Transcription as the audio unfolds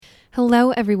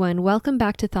Hello, everyone. Welcome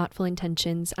back to Thoughtful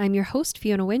Intentions. I'm your host,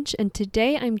 Fiona Winch, and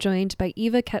today I'm joined by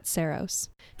Eva Katsaros.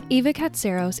 Eva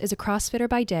Katsaros is a CrossFitter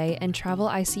by day and travel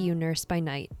ICU nurse by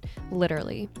night,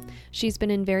 literally. She's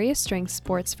been in various strength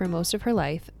sports for most of her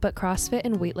life, but CrossFit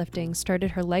and weightlifting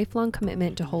started her lifelong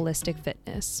commitment to holistic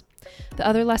fitness. The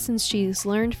other lessons she's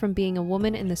learned from being a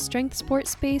woman in the strength sport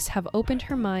space have opened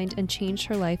her mind and changed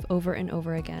her life over and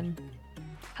over again.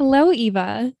 Hello,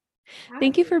 Eva.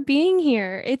 Thank you for being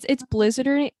here. It's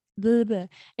blizzarding.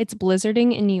 It's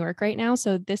blizzarding in New York right now,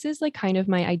 so this is like kind of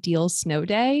my ideal snow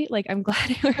day. Like I'm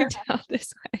glad it worked out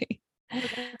this way. Oh,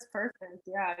 that's perfect.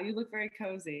 Yeah, you look very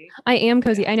cozy. I am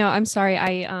cozy. I know. I'm sorry.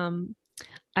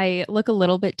 I look a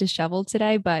little bit disheveled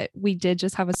today, but we did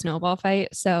just have a snowball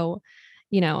fight, so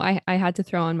I had to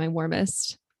throw on my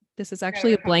warmest. This is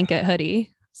actually a blanket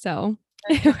hoodie, so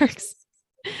it works.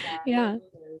 Yeah.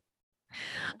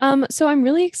 So I'm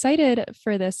really excited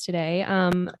for this today.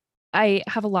 I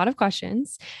have a lot of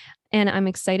questions and I'm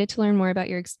excited to learn more about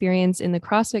your experience in the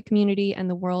CrossFit community and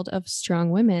the world of strong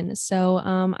women. So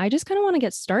I just kind of want to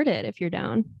get started if you're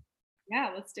down.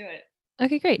 Yeah, let's do it.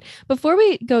 Okay, great. Before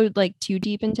we go like too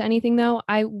deep into anything though,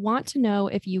 I want to know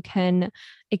if you can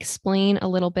explain a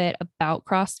little bit about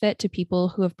CrossFit to people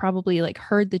who have probably like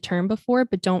heard the term before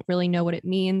but don't really know what it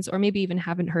means or maybe even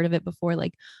haven't heard of it before.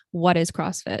 Like, what is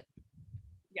CrossFit?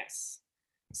 Yes.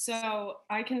 So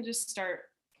I can just start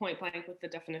point blank with the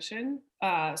definition.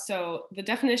 So the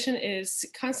definition is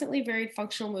constantly varied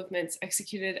functional movements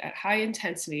executed at high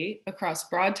intensity across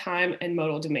broad time and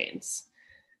modal domains.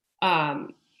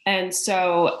 Um, and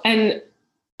so, and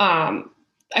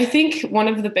I think one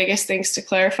of the biggest things to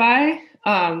clarify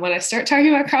when I start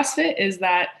talking about CrossFit is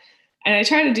that, and I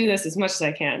try to do this as much as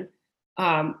I can,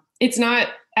 it's not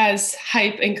as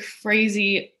hype and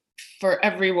crazy for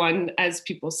everyone as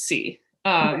people see.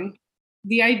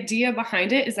 The idea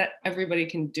behind it is that everybody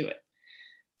can do it.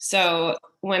 So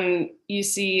when you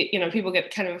see, people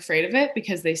get kind of afraid of it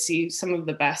because they see some of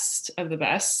the best of the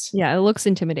best. Yeah, it looks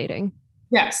intimidating.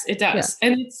 Yes, it does.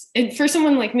 Yeah. And for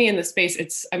someone like me in the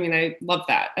space, I love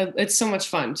that. It's so much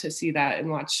fun to see that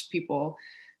and watch people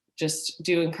just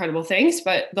do incredible things.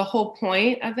 But the whole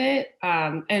point of it,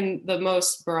 and the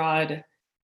most broad,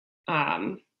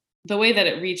 the way that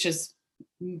it reaches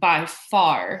by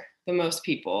far the most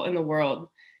people in the world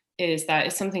is that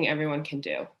it's something everyone can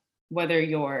do, whether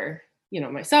you're,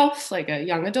 myself, like a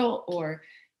young adult, or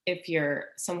if you're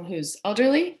someone who's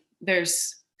elderly,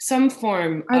 there's some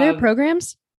form Are there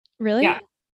programs? Really? Yeah.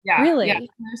 Yeah. Really? Yeah.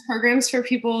 There's programs for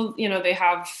people, they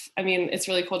have, it's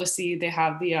really cool to see they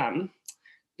have oh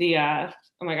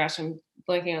my gosh, I'm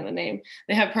blanking on the name.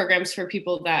 They have programs for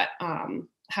people that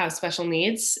have special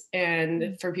needs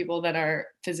and for people that are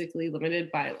physically limited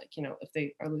by if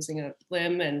they are losing a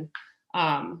limb and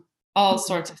all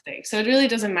sorts of things. So it really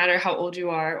doesn't matter how old you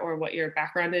are or what your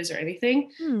background is or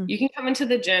anything. You can come into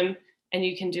the gym and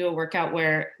you can do a workout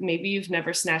where maybe you've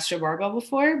never snatched a barbell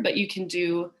before, but you can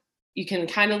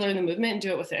kind of learn the movement and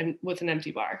do it with an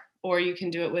empty bar, or you can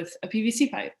do it with a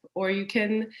PVC pipe, or you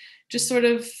can just sort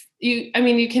of, you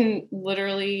can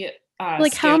literally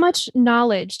like how much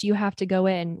knowledge do you have to go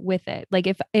in with it? Like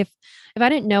if I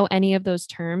didn't know any of those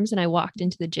terms and I walked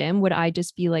into the gym, would I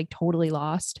just be like totally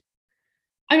lost?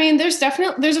 There's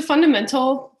a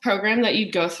fundamental program that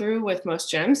you'd go through with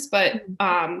most gyms, but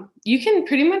you can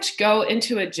pretty much go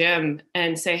into a gym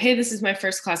and say, hey, this is my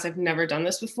first class. I've never done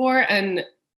this before. And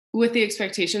with the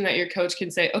expectation that your coach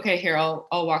can say, okay, here, I'll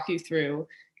walk you through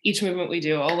each movement we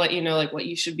do. I'll let you know like what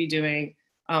you should be doing.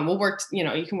 We'll work,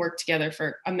 you can work together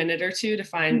for a minute or two to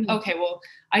find, okay, well,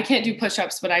 I can't do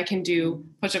push-ups, but I can do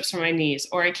push-ups for my knees,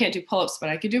 or I can't do pull-ups, but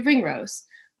I could do ring rows.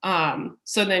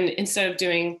 So then instead of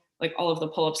doing like all of the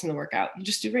pull-ups in the workout, you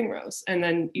just do ring rows, and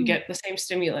then you get the same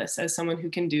stimulus as someone who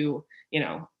can do,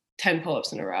 10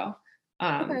 pull-ups in a row.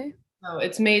 Okay. So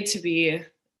it's made to be,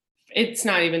 it's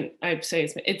not even, I'd say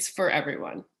it's for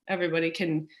everyone. Everybody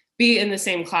can be in the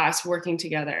same class working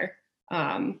together,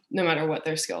 no matter what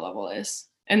their skill level is.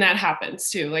 And that happens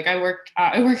too. Like I work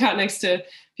out next to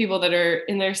people that are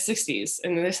in their 60s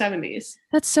and in their 70s.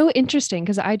 That's so interesting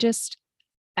because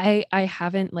I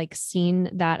haven't like seen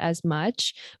that as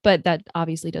much, but that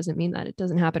obviously doesn't mean that it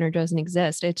doesn't happen or doesn't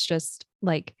exist. It's just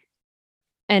like,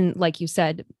 and like you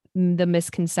said, the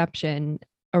misconception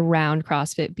around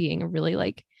CrossFit being a really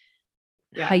like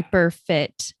hyper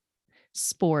fit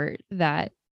sport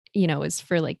that, is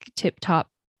for like tip top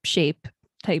shape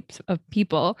types of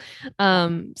people.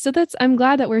 So I'm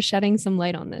glad that we're shedding some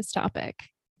light on this topic.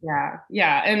 Yeah.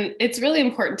 Yeah. And it's really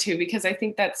important too, because I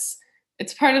think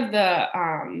it's part of the,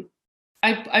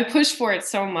 I push for it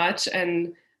so much.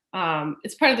 And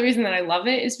It's part of the reason that I love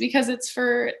it is because it's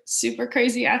for super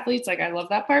crazy athletes. Like I love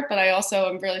that part, but I also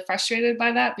am really frustrated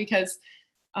by that because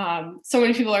so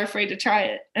many people are afraid to try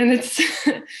it, and it's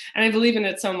and I believe in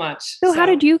it so much. So how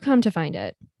did you come to find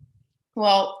it?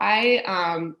 Well, I've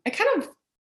known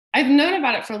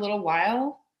about it for a little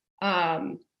while.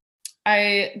 I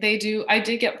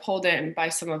did get pulled in by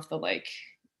some of the like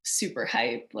super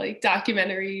hype like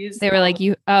documentaries. They were like,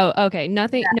 okay,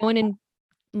 nothing, no one in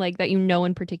like that,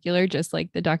 in particular, just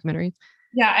like the documentaries.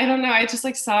 Yeah, I don't know. I just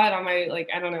like saw it on my like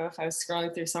I don't know if I was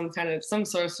scrolling through some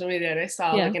social media and I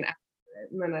saw like an ad for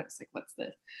it, and then I was like, what's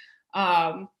this?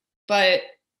 But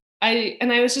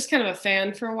I was just kind of a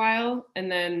fan for a while,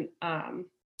 and then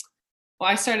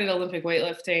I started Olympic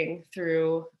weightlifting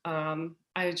through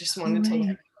I just wanted to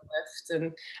lift,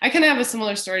 and I kind of have a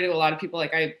similar story to a lot of people.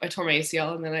 Like I tore my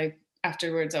ACL, and then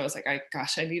afterwards I was like, I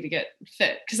need to get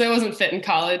fit because I wasn't fit in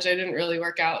college. I didn't really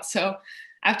work out, so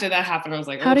after that happened, I was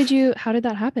like, how did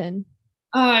that happen?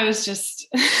 I was just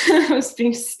I was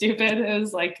being stupid. It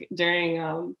was like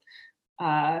during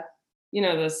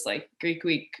those like Greek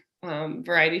week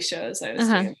variety shows. I was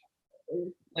doing,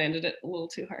 landed it a little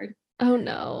too hard. Oh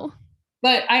no.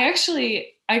 But I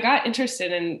got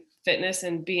interested in fitness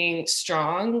and being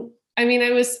strong. I mean,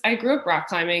 I grew up rock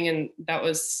climbing, and that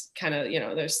was kind of,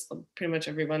 there's pretty much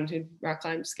everyone who rock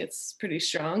climbs gets pretty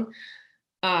strong.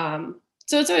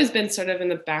 So it's always been sort of in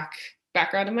the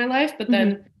background of my life. But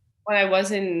then when I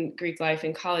was in Greek life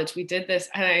in college, we did this,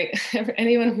 and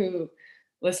anyone who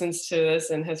listens to this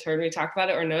and has heard me talk about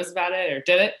it or knows about it or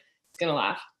did it, is gonna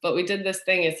laugh. But we did this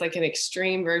thing. It's like an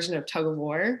extreme version of tug of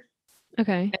war.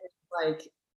 Okay. And it's like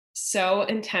so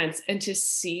intense. And to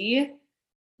see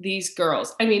these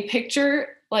girls, I mean,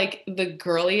 picture like the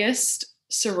girliest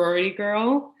sorority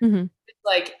girl,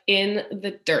 like in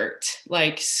the dirt,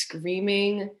 like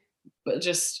screaming, but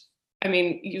just, I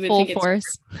mean, you would full think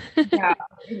force. Yeah,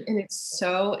 and it's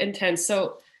so intense.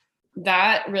 So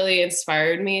that really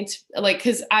inspired me to like,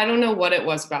 because I don't know what it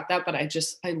was about that, but I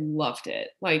loved it.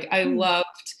 Like I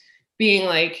loved being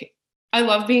like, I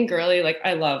love being girly. Like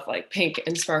I love like pink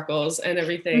and sparkles and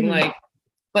everything. Like,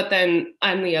 but then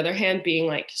on the other hand, being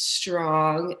like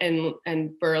strong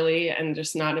and burly and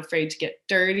just not afraid to get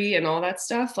dirty and all that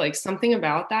stuff. Like something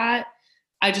about that,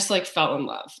 I just like fell in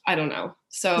love. I don't know.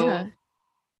 So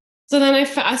then I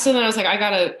was like, I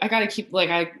gotta keep like,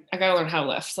 I gotta learn how to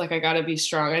lift. Like I gotta be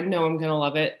strong. I know I'm going to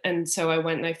love it. And so I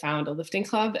went and I found a lifting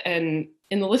club, and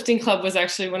in the lifting club was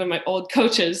actually one of my old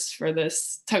coaches for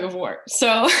this tug of war.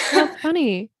 So that's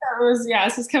funny.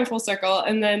 This is kind of full circle.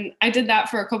 And then I did that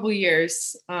for a couple of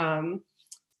years. And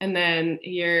then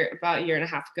about a year and a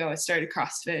half ago, I started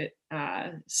CrossFit.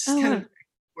 Kind of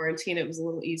quarantine. It was a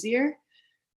little easier.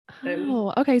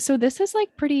 Oh, okay. So this is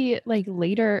like pretty like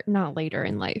not later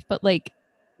in life, but like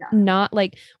not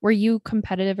like, were you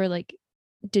competitive or like,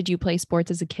 did you play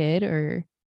sports as a kid or?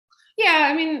 Yeah,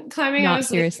 I mean, climbing. Not I was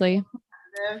seriously.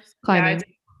 Climbing. Yeah, I did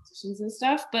competitions and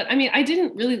stuff, but I mean, I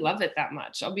didn't really love it that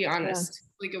much. I'll be honest.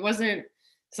 Yeah. Like it wasn't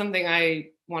something I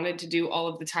wanted to do all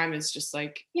of the time. It's just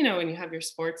like, when you have your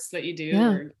sports that you do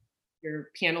or your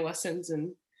piano lessons,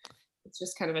 and it's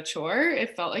just kind of a chore.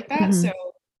 It felt like that. So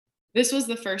this was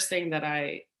the first thing that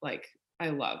I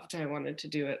loved. I wanted to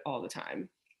do it all the time,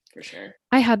 for sure.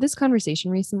 I had this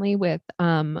conversation recently with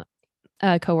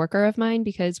a coworker of mine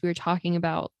because we were talking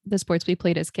about the sports we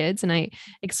played as kids, and I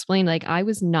explained like I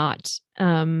was not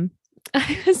that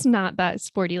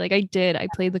sporty. Like I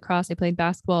played lacrosse, I played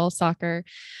basketball, soccer,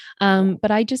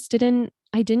 but I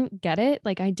didn't get it.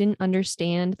 Like I didn't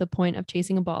understand the point of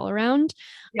chasing a ball around,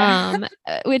 and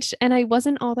I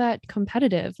wasn't all that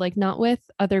competitive, like not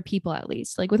with other people, at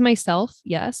least. Like with myself,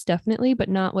 yes, definitely, but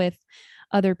not with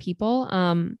other people.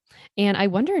 And I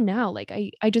wonder now, like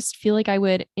I just feel like I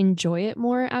would enjoy it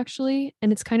more actually.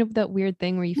 And it's kind of that weird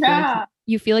thing where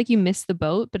you feel like you miss the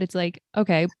boat, but it's like,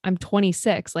 okay, I'm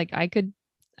 26. Like I could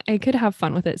have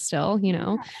fun with it still,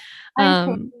 I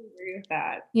totally agree with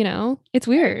that. It's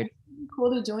weird.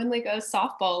 Cool to join like a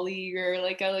softball league or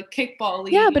like a kickball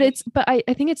league. Yeah, but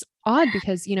I think it's odd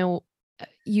because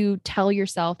you tell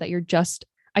yourself that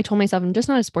I told myself I'm just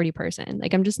not a sporty person.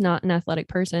 Like I'm just not an athletic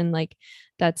person. Like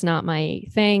that's not my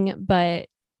thing, but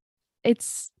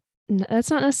that's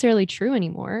not necessarily true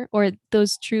anymore, or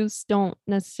those truths don't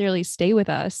necessarily stay with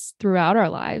us throughout our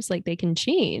lives. Like they can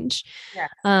change. Yeah.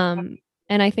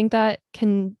 And I think that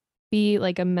can be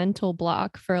like a mental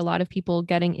block for a lot of people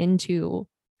getting into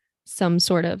some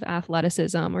sort of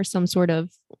athleticism or some sort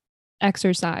of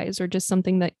exercise or just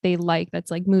something that they like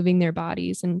that's like moving their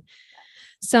bodies, and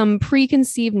some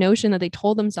preconceived notion that they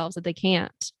told themselves that they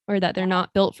can't or that they're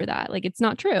not built for that. Like it's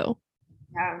not true.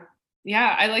 Yeah.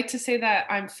 Yeah, I like to say that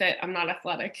I'm fit, I'm not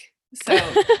athletic. So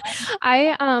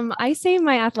I say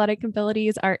my athletic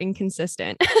abilities are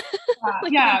inconsistent. Like they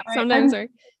yeah, right. sometimes are.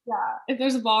 Yeah, if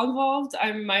there's a ball involved,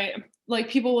 I might like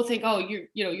people will think, oh,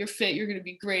 you're fit, you're gonna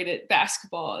be great at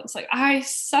basketball. It's like I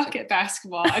suck at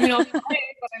basketball. I mean, I'll try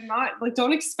it, but I'm not like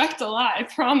don't expect a lot. I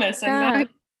promise. I'm not.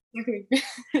 Yeah,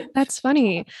 that's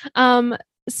funny. Um,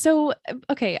 so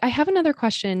okay, I have another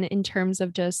question in terms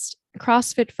of just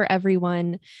CrossFit for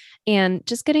everyone and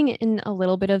just getting in a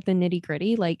little bit of the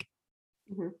nitty-gritty. Like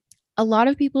Mhm. a lot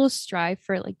of people strive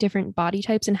for like different body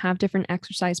types and have different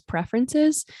exercise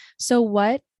preferences. So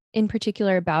what in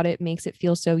particular about it makes it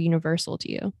feel so universal to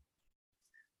you?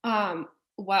 Um,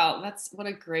 wow, that's what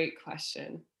a great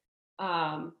question.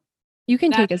 Um, You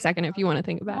can that take a second if you want to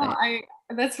think about no, it. I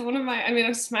that's one of my. I mean,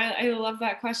 I'm smiling. I love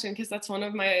that question because that's one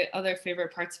of my other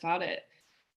favorite parts about it.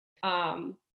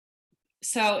 Um,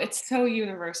 so it's so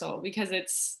universal because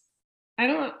it's I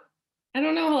don't I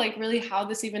don't know like really how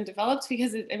this even develops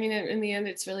because I mean in the end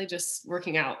it's really just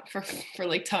working out for for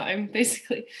like time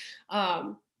basically.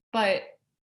 Um, but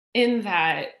in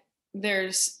that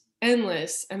there's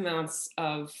endless amounts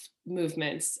of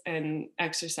movements and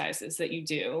exercises that you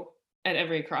do at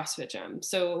every CrossFit gym.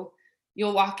 So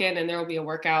you'll walk in and there will be a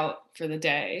workout for the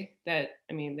day that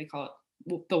I mean they call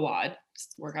it the WOD,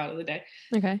 workout of the day.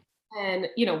 Okay. And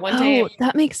you know, one day Oh,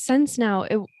 that makes sense now.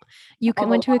 You all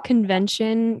went the to a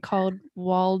convention called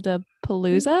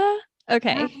Waldapalooza? yeah,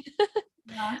 Okay.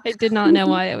 yeah, I did not know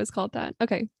why it was called that.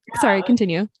 Okay. Sorry, yeah.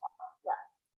 continue.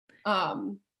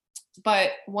 Um,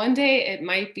 but one day it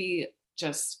might be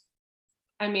just,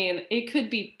 I mean, it could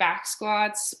be back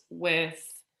squats with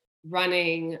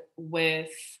running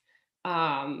with,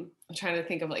 I'm trying to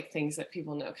think of like things that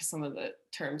people know because some of the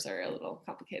terms are a little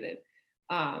complicated.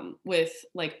 With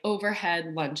like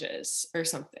overhead lunges or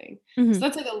something. Mhm. So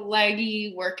that's like a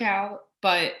leggy workout,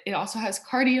 but it also has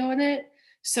cardio in it.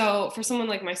 So for someone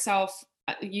like myself,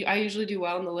 I usually do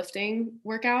well in the lifting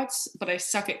workouts, but I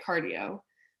suck at cardio.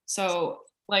 So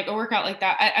like a workout like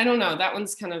that, I don't know. That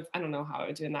one's kind of I don't know how I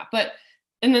would do in that. But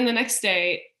and then the next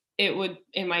day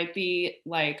it might be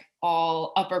like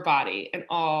all upper body and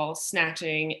all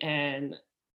snatching and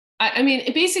I mean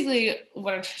it basically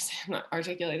what I'm trying to say, I'm not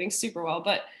articulating super well,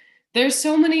 but there's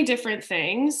so many different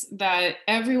things that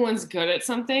everyone's good at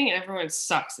something and everyone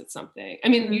sucks at something. I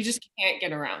mean, Mhm. you just can't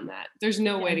get around that. There's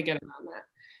no way Yeah. to get around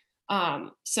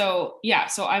that. So yeah,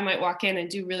 so I might walk in and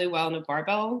do really well in a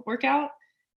barbell workout,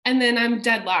 and then I'm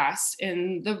dead last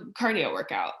in the cardio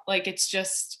workout. Like it's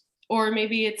just, or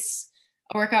maybe it's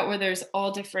a workout where there's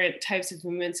all different types of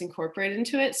movements incorporated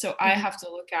into it. So I Mhm. have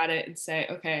to look at it and say,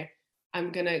 okay,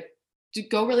 I'm gonna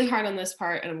go really hard on this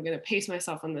part, and I'm gonna pace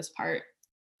myself on this part,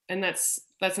 and that's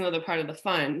another part of the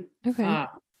fun. Okay. Uh,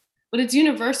 but it's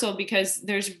universal because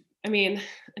there's, I mean,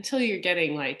 until you're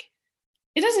getting like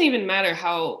it doesn't even matter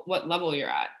how what level you're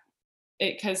at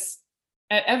it because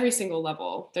at every single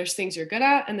level there's things you're good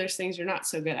at and there's things you're not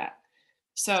so good at.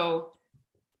 So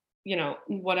you know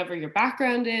whatever your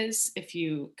background is, if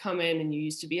you come in and you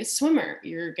used to be a swimmer,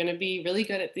 you're going to be really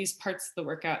good at these parts of the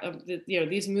workout of the you know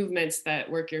these movements that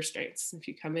work your strengths. If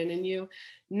you come in and you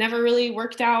never really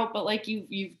worked out but like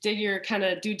you did your kind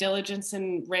of due diligence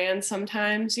and ran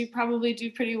sometimes, you probably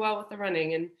do pretty well with the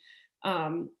running. And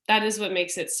that is what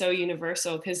makes it so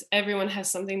universal because everyone has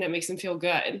something that makes them feel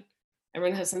good.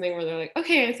 Everyone has something where they're like,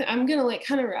 okay, I'm gonna like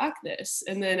kind of rock this,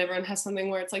 and then everyone has something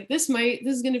where it's like, this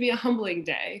is gonna be a humbling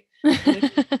day,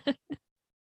 and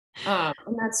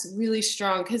and that's really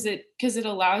strong because it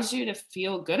allows you to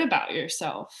feel good about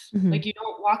yourself. Mhm. Like you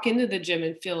don't walk into the gym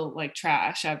and feel like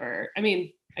trash ever. I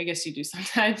mean, I guess you do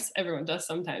sometimes. Everyone does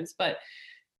sometimes, but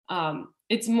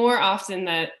it's more often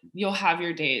that you'll have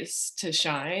your days to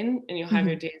shine and you'll have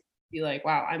your Mhm. days to be like,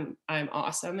 wow, I'm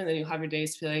awesome, and then you'll have your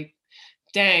days to be like,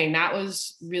 dang, that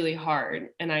was really hard,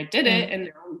 and I did Yeah. it, and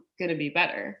now I'm gonna be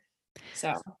better.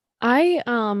 So,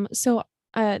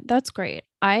 That's great.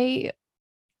 I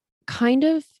kind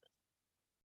of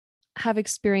have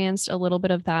experienced a little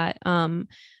bit of that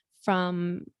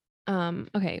from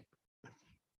okay,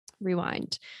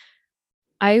 rewind.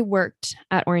 I worked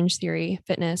at Orange Theory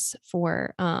Fitness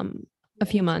for a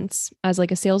few months as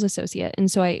like a sales associate. And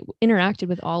so I interacted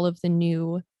with all of the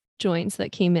new joints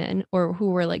that came in or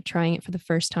who were like trying it for the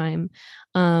first time.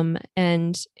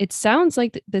 And it sounds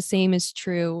like the same is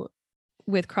true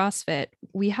with CrossFit.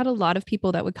 We had a lot of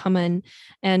people that would come in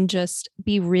and just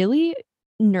be really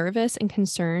nervous and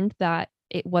concerned that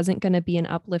it wasn't going to be an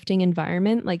uplifting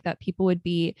environment, like that people would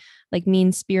be like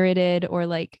mean spirited or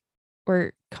like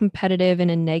or competitive in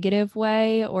a negative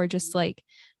way or just like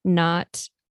not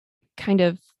kind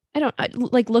of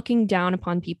like looking down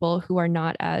upon people who are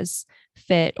not as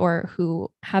fit or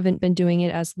who haven't been doing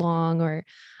it as long or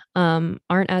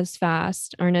aren't as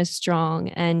fast, aren't as strong.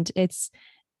 And it's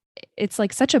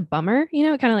like such a bummer,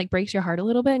 it kind of like breaks your heart a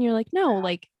little bit. And you're like, no,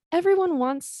 like everyone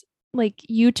wants like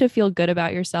you to feel good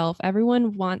about yourself.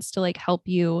 Everyone wants to like help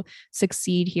you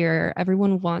succeed here.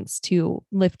 Everyone wants to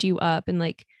lift you up and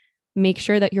like make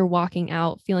sure that you're walking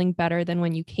out feeling better than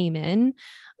when you came in.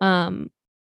 Um,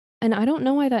 and I don't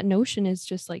know why that notion is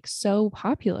just like so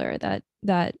popular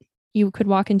that you could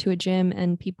walk into a gym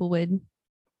and people would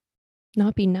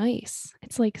not be nice.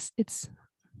 It's like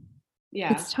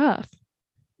Yeah. it's tough.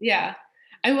 Yeah.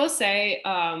 I will say,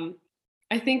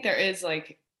 I think there is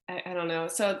like, I don't know.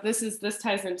 So this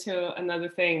ties into another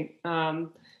thing.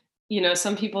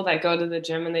 Some people that go to the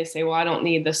gym and they say, well, I don't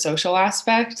need the social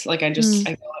aspect. Like I go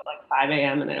at like 5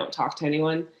 a.m. and I don't talk to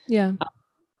anyone. Yeah.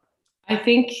 I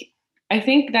think, I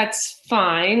think that's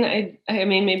fine. I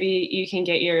mean, maybe you can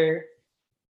get your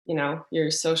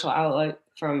social outlet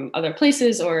from other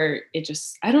places, or it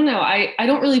just, I don't know. I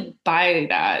don't really buy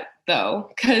that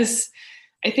though, because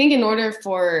I think in order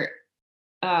for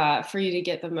you to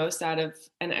get the most out of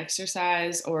an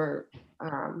exercise, or I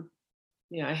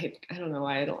don't know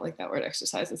why I don't like that word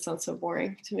exercise. It sounds so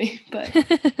boring to me, but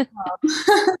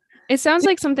It sounds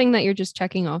like something that you're just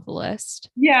checking off the list.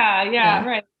 yeah,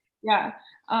 right. Yeah.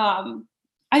 Um,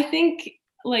 I think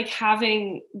like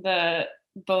having the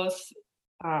both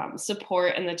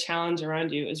support and the challenge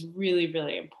around you is really,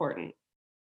 really important.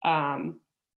 Um,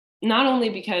 Not only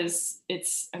because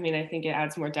I mean, I think it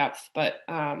adds more depth, but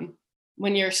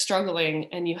when you're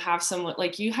struggling and you have someone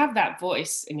like you have that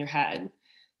voice in your head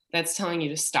that's telling you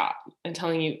to stop and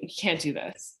telling you can't do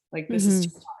this, like this is too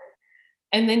Mm-hmm. hard.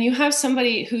 And then you have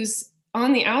somebody who's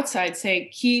on the outside say,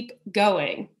 keep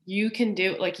going, you can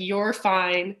do it, like you're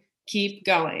fine, keep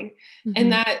going. And Mm-hmm.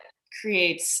 that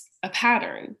creates a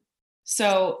pattern.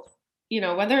 So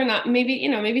whether or not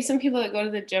maybe some people that go to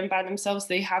the gym by themselves,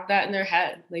 they have that in their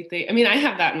head, like I mean, I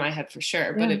have that in my head for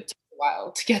sure, but Yeah. it took a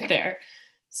while to get there.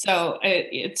 So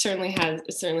it certainly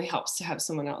helps to have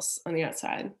someone else on the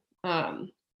outside.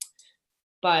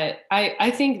 But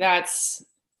I think that's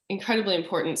incredibly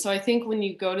important. So I think when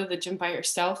you go to the gym by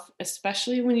yourself,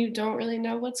 especially when you don't really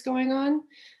know what's going on,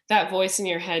 that voice in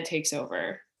your head takes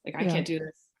over. Like, I Yeah. can't do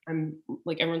this. I'm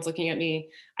like, everyone's looking at me.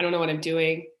 I don't know what I'm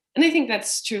doing. And I think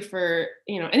that's true for,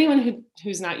 anyone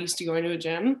who's not used to going to a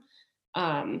gym.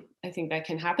 I think that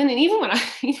can happen. And even when I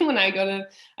even when I go to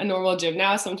a normal gym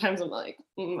now, sometimes I'm like,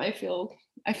 I feel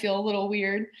a little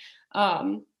weird.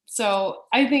 So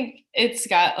I think it's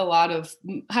got a lot of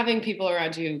having people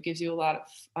around you gives you a lot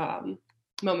of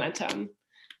momentum.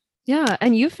 Yeah.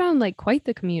 And you found like quite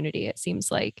the community, it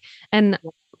seems like. And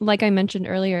like I mentioned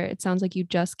earlier, it sounds like you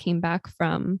just came back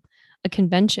from a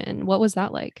convention. What was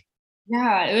that like?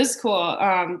 Yeah, it was cool.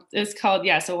 It's called,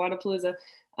 so Wadapalooza.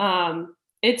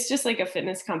 It's just like a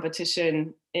fitness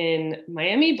competition in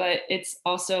Miami, but it's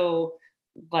also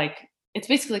like it's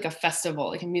basically like a festival,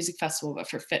 like a music festival, but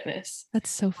for fitness. That's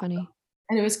so funny.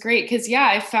 And it was great because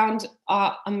I found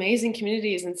amazing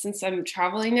communities. And since I'm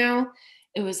traveling now,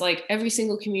 it was like every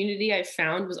single community I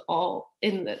found was all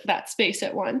in that space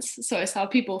at once. So I saw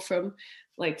people from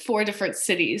like 4 different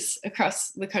cities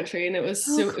across the country, and Oh, it was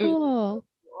cool. cool.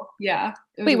 Yeah,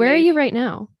 it was Wait, where are amazing. you right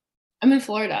now? I'm in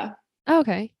Florida. Oh,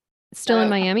 okay. Still in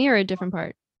Uh, Miami or a different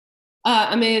part?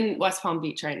 I'm in West Palm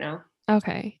Beach right now.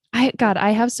 Okay.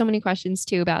 I have so many questions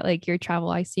too about like your travel.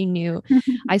 I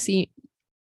see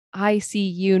I see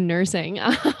you nursing.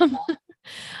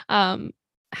 Um,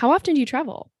 how often do you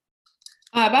travel?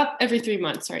 About every 3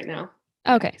 months right now.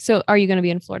 Yeah. Okay. So are you going to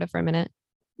be in Florida for a minute?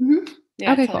 hmm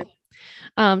Yeah, Okay, totally.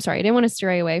 cool. Sorry, I didn't want to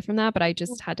stray away from that, but I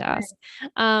just had to ask.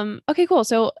 Okay, cool.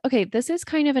 So, okay, this is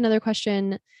kind of another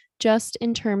question just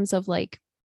in terms of like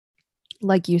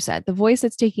you said, the voice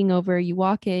that's taking over, you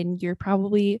walk in,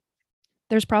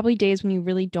 there's probably days when you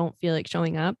really don't feel like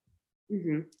showing up.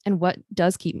 hmm And what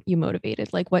does keep you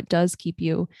motivated? Like what does keep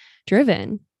you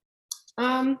driven?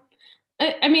 Um,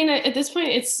 I mean, at this point,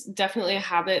 it's definitely a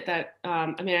habit that,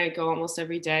 I mean, I go almost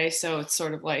every day. So it's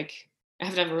sort of like I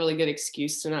have to have a really good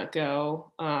excuse to not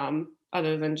go,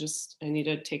 other than just I need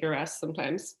to take a rest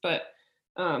sometimes. But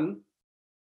um,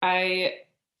 I,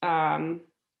 um,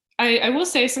 I will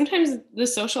say sometimes the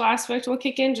social aspect will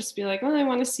kick in, just be like, oh, I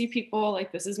want to see people.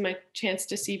 Like, this is my chance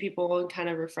to see people and kind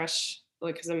of refresh,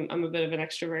 like, because I'm a bit of an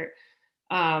extrovert.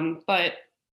 But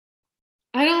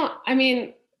I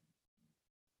mean,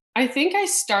 I think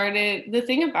the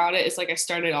thing about it is like I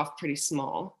started off pretty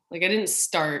small. Like I didn't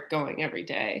start going every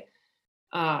day.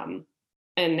 Um,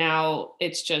 and now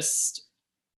it's just,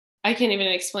 I can't even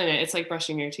explain it. It's like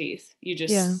brushing your teeth.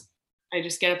 Yeah. I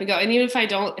just get up and go. And even if I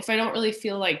don't really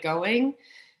feel like going,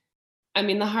 I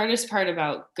mean, the hardest part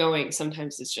about going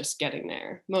sometimes is just getting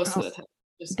there. Most Oh, of the time,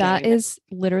 just that getting there. is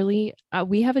literally,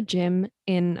 we have a gym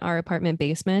in our apartment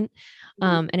basement.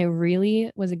 Mhm. And it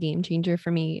really was a game changer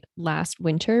for me last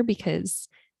winter because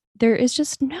there is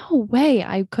just no way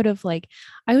I could have like,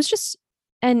 I was just,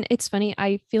 and it's funny,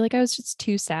 I feel like I was just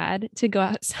too sad to go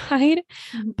outside,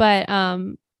 Mhm. but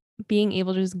being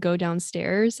able to just go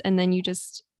downstairs and then you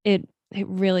just, it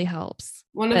really helps.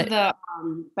 But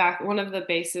One of the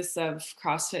basis of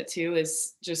CrossFit too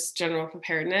is just general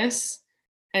preparedness.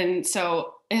 And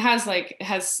so so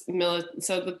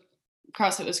the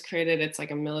CrossFit was created, it's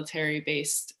like a military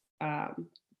based um,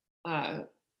 uh,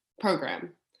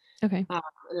 program. okay. And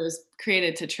it was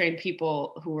created to train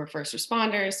people who were first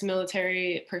responders,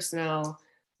 military personnel,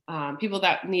 people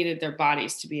that needed their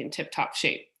bodies to be in tip top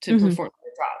shape to Hmm. perform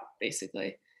their job,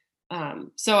 basically.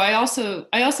 So I also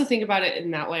think about it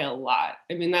in that way a lot.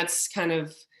 I mean, that's kind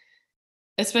of,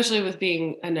 especially with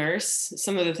being a nurse,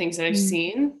 some of the things that I've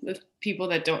seen with people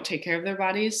that don't take care of their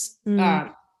bodies.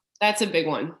 Mm-hmm. That's a big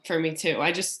one for me too.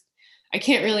 I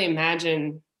can't really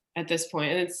imagine at this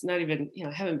point, and it's not even,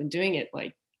 I haven't been doing it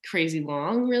like crazy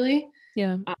long, really.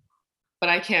 Yeah. Uh, but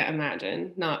I can't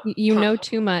imagine not You know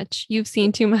constantly too much. You've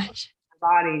seen too much.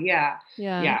 my body. Yeah,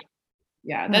 Yeah. yeah,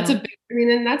 yeah. That's a Wow. big. I mean,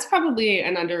 and that's probably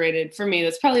an underrated for me.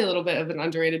 That's probably a little bit of an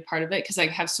underrated part of it because I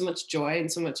have so much joy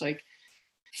and so much like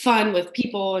fun with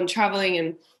people and traveling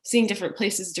and seeing different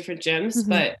places, different gyms. Hmm.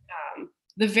 But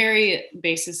the very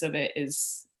basis of it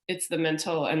is it's the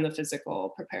mental and the physical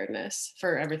preparedness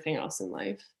for everything else in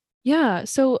life. Yeah.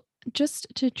 So just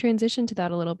to transition to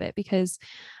that a little bit, because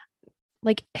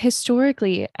like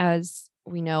historically, as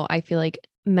we know, I feel like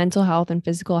mental health and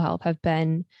physical health have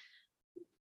been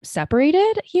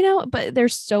separated, but they're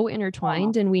so Oh.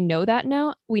 intertwined. And we know that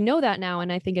now. We know that now.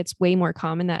 And I think it's way more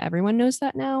common that everyone knows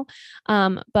that now.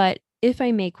 But if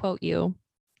I may quote you,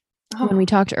 when we Oh.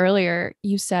 talked earlier,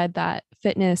 you said that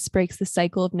fitness breaks the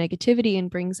cycle of negativity and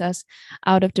brings us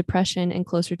out of depression and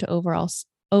closer to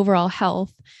overall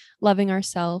health. Loving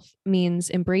ourselves means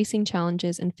embracing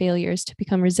challenges and failures to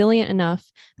become resilient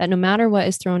enough that no matter what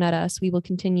is thrown at us, we will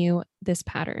continue this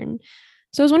pattern.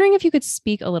 So I was wondering if you could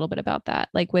speak a little bit about that,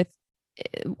 like with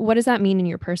what does that mean in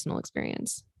your personal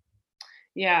experience?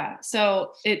 Yeah.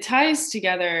 So it ties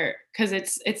together because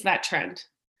it's that trend.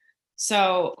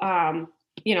 So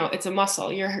it's a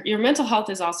muscle. Your mental health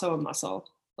is also a muscle,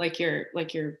 like your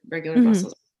regular Hmm.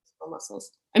 muscles, are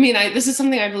muscles. I mean, I this is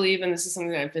something I believe, and this is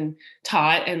something that I've been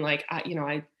taught, and like I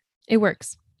It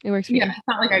works. It works for yeah, you. it's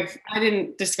not like I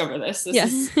didn't discover this. This Yeah.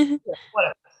 is yeah,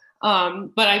 whatever.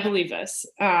 But I believe this.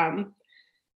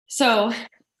 So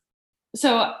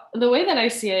so the way that I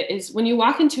see it is when you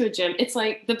walk into a gym, it's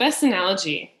like the best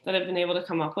analogy that I've been able to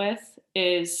come up with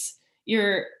is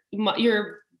your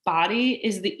body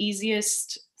is the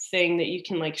easiest thing that you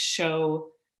can like show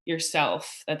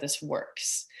yourself that this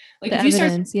works. Like The if you start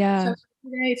evidence. Yeah.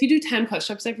 every day, if you do 10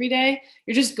 push-ups every day,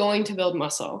 you're just going to build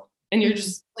muscle and you're Hmm.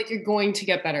 just like you're going to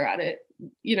get better at it.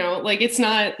 Like that's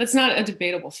not a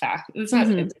debatable fact. Hmm.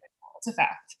 It's a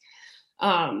fact.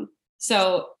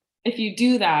 So if you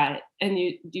do that and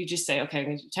you just say, okay, I'm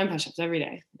gonna do 10 push-ups every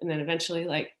day, and then eventually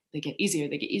like they get easier,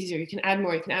 you can add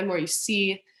more, you can add more, you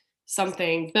see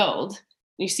something build, and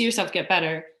you see yourself get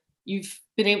better, you've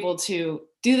been able to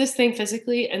do this thing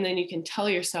physically, and then you can tell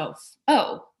yourself,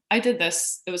 oh, I did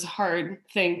this. It was a hard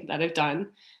thing that I've done.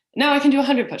 Now I can do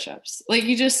 100 push-ups. Like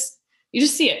you just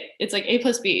see it. It's like A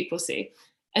plus B equals C.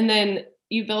 And then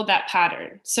you build that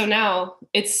pattern. So now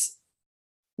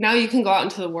you can go out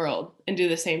into the world and do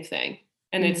the same thing,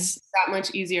 and Hmm. it's that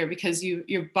much easier because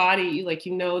your body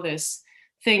this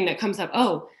thing that comes up,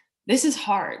 oh, this is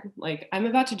hard, like I'm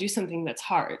about to do something that's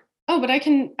hard. Oh, but I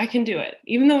can do it.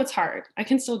 Even though it's hard, I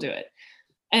can still do it.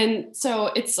 And so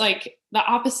it's like the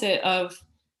opposite of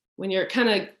when you're kind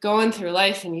of going through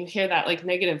life and you hear that like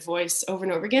negative voice over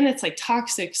and over again. It's like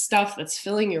toxic stuff that's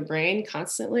filling your brain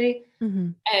constantly. Hmm.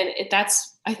 And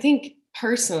that's, I think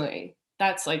personally,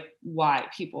 that's like why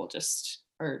people just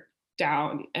are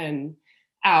down and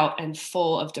out and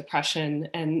full of depression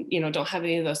and, don't have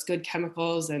any of those good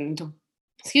chemicals and,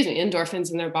 endorphins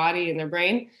in their body and their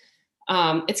brain.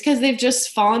 It's because they've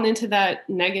just fallen into that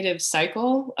negative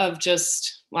cycle of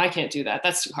just, well, I can't do that.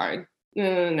 That's too hard.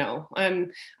 No.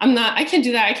 I'm not, I can't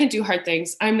do that. I can't do hard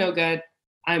things. I'm no good.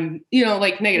 I'm,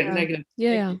 like negative, Yeah. negative. Yeah.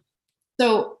 Like, Yeah.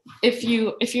 so if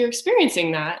you're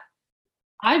experiencing that,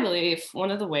 I believe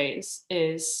one of the ways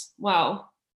is,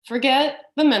 well, forget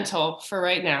the mental for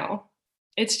right now.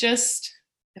 It's just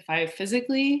if I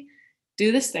physically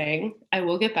do this thing. I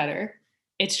will get better.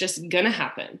 It's just gonna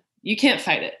happen. You can't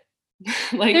fight it.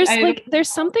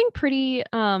 There's something pretty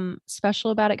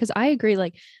special about it, because I agree,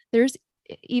 like there's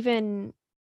even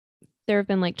there have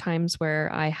been like times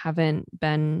where I haven't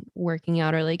been working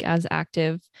out or like as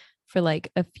active for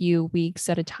like a few weeks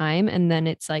at a time, and then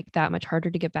it's like that much harder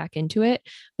to get back into it.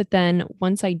 But then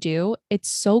once I do, it's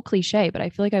so cliche, but I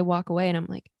feel like I walk away and I'm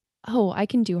like, oh, I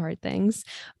can do hard things.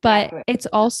 But exactly. it's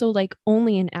also like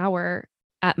only an hour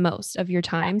at most of your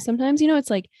time. Sometimes, it's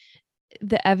like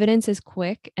the evidence is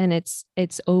quick and it's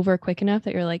over quick enough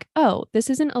that you're like, oh, this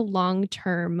isn't a long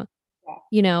term, Yeah.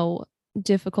 you know,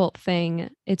 difficult thing.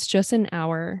 It's just an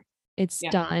hour. It's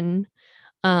Yeah. done.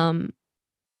 Um,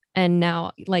 and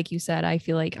now, like you said, I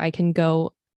feel like I can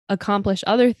go accomplish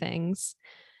other things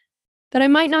that I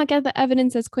might not get the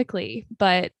evidence as quickly,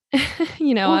 but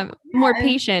Well, I'm more yeah,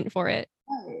 patient for it.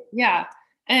 right. Yeah.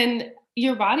 And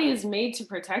your body is made to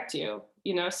protect you,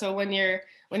 so when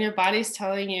your body's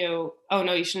telling you, oh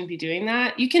no, you shouldn't be doing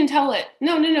that, you can tell it,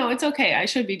 no, no, no, it's okay. I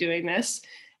should be doing this.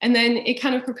 And then it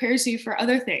kind of prepares you for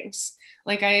other things.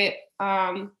 Like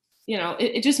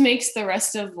it just makes the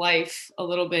rest of life a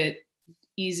little bit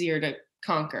easier to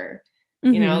conquer.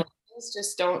 Mm-hmm. Things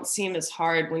just don't seem as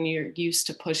hard when you're used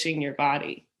to pushing your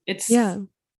body. Yeah.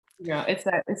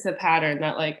 It's a pattern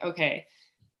that, like, okay,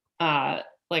 uh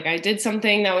like, I did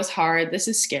something that was hard, this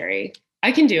is scary,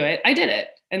 I can do it, I did it.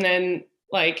 And then,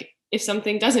 like, if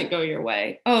something doesn't go your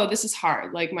way, oh, this is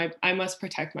hard, like, I must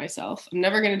protect myself, I'm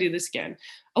never going to do this again.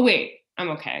 Oh wait,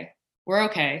 I'm okay, we're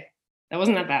okay, that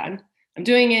wasn't that bad, I'm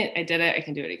doing it, I did it, I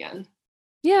can do it again.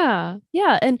 Yeah.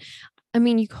 Yeah. And I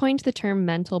mean, you coined the term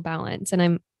mental balance,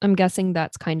 and I'm guessing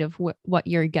that's kind of what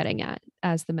you're getting at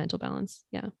as the mental balance.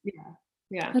 Yeah. Yeah.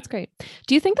 Yeah. That's great.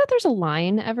 Do you think that there's a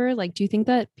line ever? Like, do you think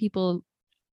that people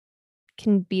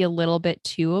can be a little bit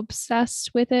too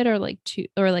obsessed with it, or like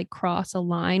cross a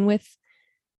line with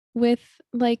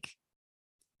like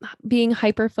being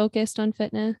hyper focused on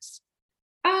fitness?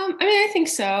 I mean, I think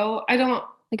so. I don't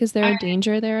Like, is there I a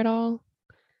danger there at all?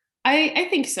 I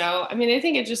think so. I mean, I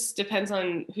think it just depends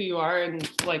on who you are and,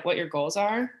 like, what your goals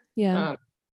are. Yeah. Um,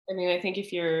 I mean, I think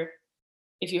if you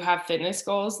have fitness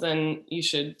goals, then you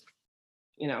should,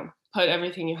 put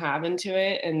everything you have into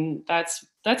it. And that's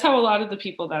how a lot of the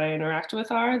people that I interact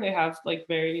with are. They have, like,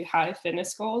 very high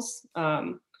fitness goals.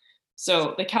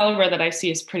 So the caliber that I see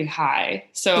is pretty high.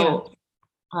 Yeah.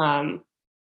 Um,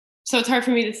 so it's hard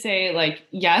for me to say, like,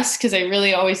 yes, because I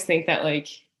really always think that, like,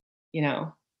 you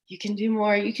know, you can do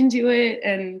more, you can do it,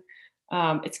 and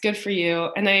it's good for you.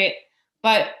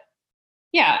 But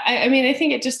yeah, I mean, I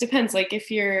think it just depends. Like,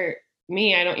 if you're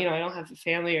me, I don't have a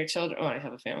family or children. Oh, I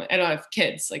have a family. I don't have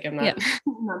kids. Like, I'm Yeah. not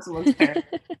not someone's parent.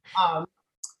 Um,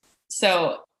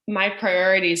 so my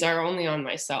priorities are only on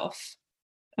myself.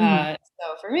 Hmm.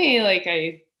 So for me, like,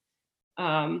 I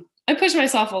push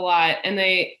myself a lot, and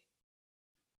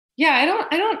yeah,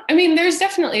 I mean, there's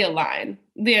definitely a line.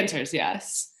 The answer is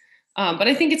yes. But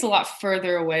I think it's a lot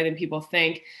further away than people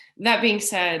think. That being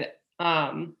said,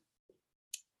 I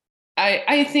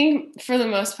think for the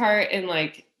most part, in,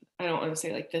 like, I don't want to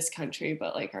say like this country,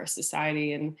 but like our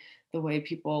society and the way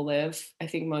people live, I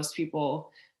think most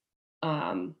people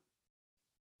um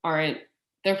aren't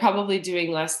they're probably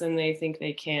doing less than they think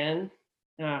they can.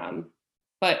 Um,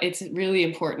 but it's really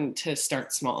important to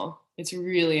start small. It's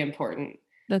really important.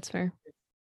 That's fair.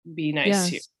 Be nice to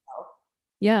Yes. yourself.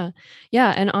 Yeah.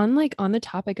 Yeah. And on the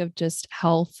topic of just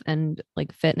health and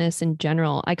like fitness in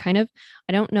general, I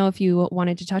don't know if you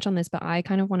wanted to touch on this, but I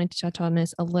kind of wanted to touch on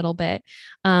this a little bit.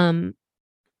 Um,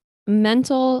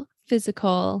 Mental,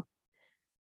 physical,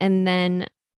 and then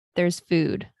there's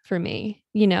food for me,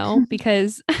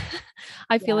 because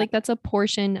I feel Yeah. like that's a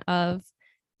portion of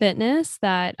fitness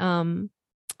that not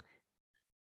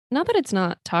that it's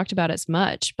not talked about as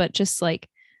much, but just like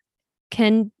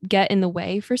can get in the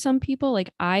way for some people.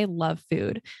 Like, I love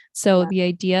food. So Yeah. the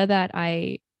idea that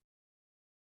I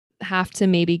have to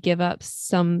maybe give up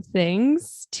some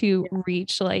things to Yeah.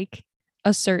 reach like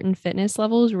a certain fitness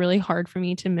level is really hard for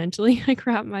me to mentally like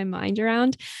wrap my mind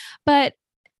around. But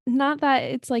not that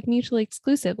it's like mutually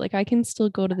exclusive. Like, I can still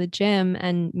go to the gym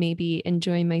and maybe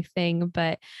enjoy my thing,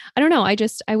 but I don't know.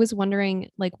 I was wondering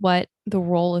like what the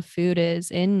role of food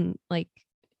is in like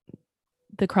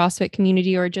the CrossFit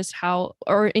community, or just how,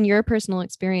 or in your personal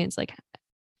experience, like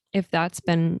if that's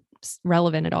been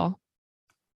relevant at all.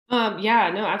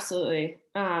 Yeah, no, absolutely.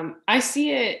 I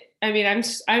see it. I mean,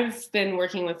 I've been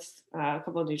working with a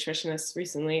couple of nutritionists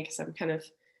recently because I'm kind of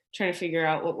trying to figure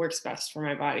out what works best for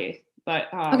my body.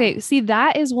 But Okay, see,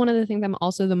 that is one of the things I'm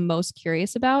also the most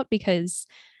curious about, because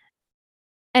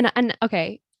and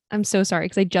okay, I'm so sorry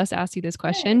because I just asked you this Yeah.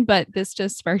 question, but this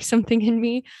just sparked something in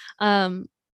me. Um,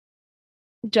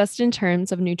 just in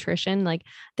terms of nutrition, like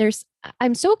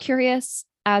I'm so curious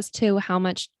as to how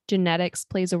much genetics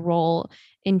plays a role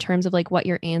in terms of like what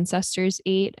your ancestors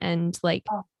ate. And like,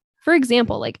 Oh, for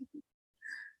example, like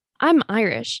I'm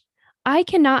Irish. I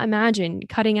cannot imagine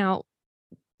cutting out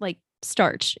like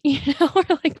starch, or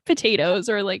like potatoes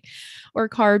or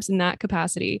carbs in that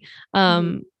capacity.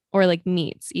 mhm. Or like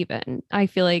meats even. I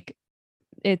feel like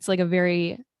it's like a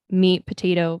very meat,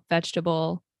 potato,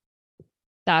 vegetable.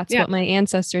 That's Yeah. what my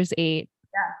ancestors ate.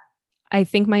 Yeah. I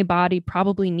think my body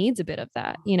probably needs a bit of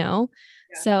that, you know?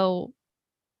 Yeah. So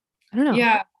I don't know.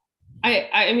 Yeah.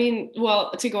 I mean,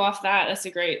 well, to go off that,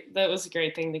 that was a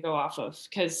great thing to go off of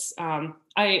because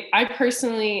I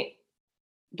personally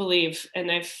believe,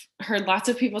 and I've heard lots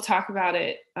of people talk about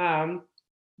it.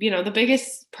 The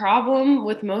biggest problem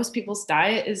with most people's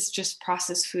diet is just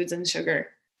processed foods and sugar.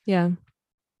 Yeah.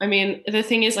 I mean, the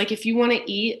thing is, like, if you want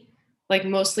to eat like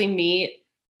mostly meat,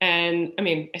 and I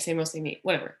mean, I say mostly meat,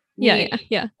 whatever, Yeah. Yeah. meat,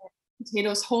 Yeah.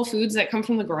 potatoes, whole foods that come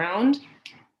from the ground,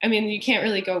 I mean, you can't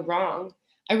really go wrong.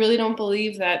 I really don't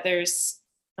believe that there's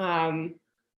um,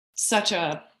 such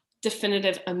a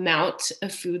definitive amount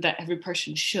of food that every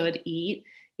person should eat.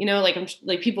 Like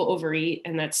like people overeat,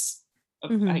 and that's I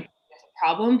Hmm. guess a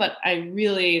problem. But I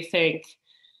really think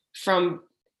from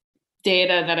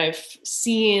data that I've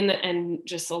seen and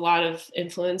just a lot of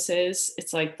influences,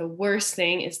 it's like the worst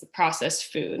thing is the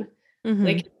processed food. Hmm.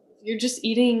 Like you're just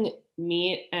eating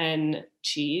meat and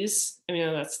cheese. I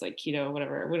mean, that's like keto,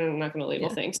 whatever. We're not going to label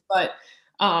Yeah. things, but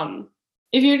um,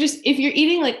 if you're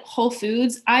eating like whole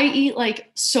foods, I eat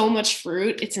like so much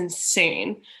fruit. It's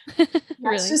insane. That's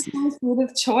Really? just my food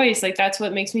of choice. Like that's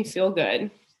what makes me feel good,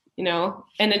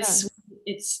 And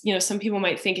Yeah. some people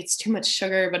might think it's too much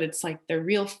sugar, but it's like they're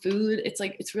real food. It's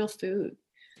like it's real food.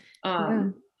 Yeah.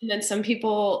 And then some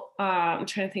people, I'm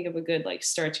trying to think of a good like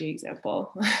starchy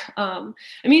example. I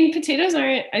mean,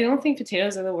 I don't think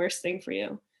potatoes are the worst thing for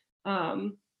you.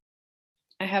 Um,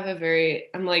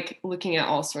 I'm like looking at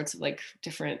all sorts of like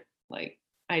different like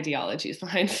ideologies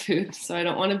behind food. So I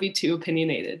don't want to be too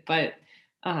opinionated, but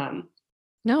um,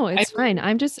 No, I, it's fine.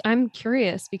 I'm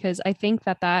curious because I think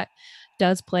that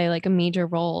does play like a major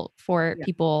role for yeah,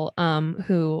 people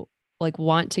who like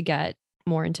want to get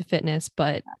more into fitness,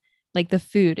 but like the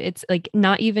food, it's like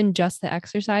not even just the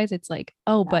exercise. It's like,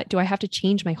 oh, yeah, but do I have to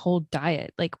change my whole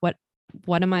diet? Like what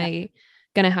am yeah. I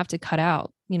gonna have to cut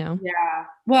out, you know? Yeah.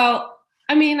 Well,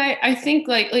 I mean, I think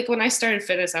like when I started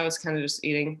fitness, I was kind of just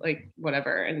eating like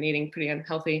whatever and eating pretty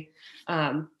unhealthy.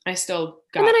 I still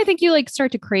And then got I think you like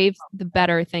start to crave the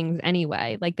better things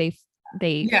anyway. Like they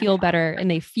yeah. feel better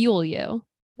and they fuel you.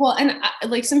 Well, and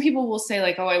like some people will say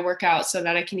like, "Oh, I work out so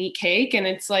that I can eat cake," and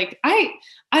it's like I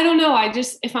don't know. I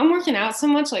just if I'm working out so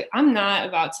much, like I'm not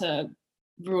about to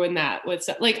ruin that with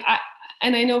like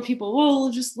I know people, well,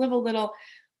 just live a little.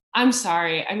 I'm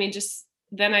sorry. I mean, just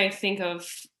then I think of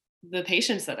the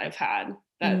patients that I've had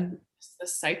that Mm, the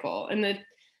cycle and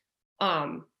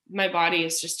my body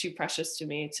is just too precious to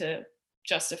me to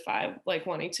justify like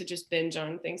wanting to just binge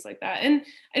on things like that. And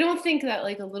I don't think that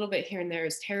like a little bit here and there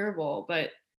is terrible, but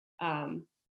um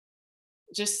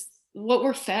just what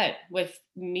we're fed with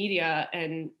media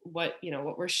and what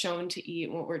we're shown to eat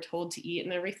and what we're told to eat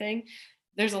and everything,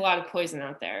 there's a lot of poison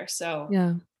out there. So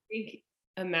yeah. think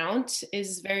amount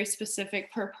is very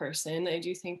specific per person. I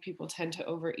do think people tend to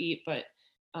overeat, but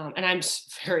and I'm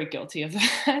very guilty of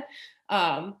that.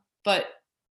 But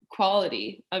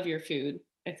quality of your food,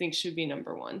 I think, should be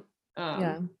number one.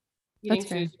 Yeah. Eating That's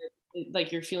food fair.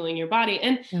 like you're fueling your body,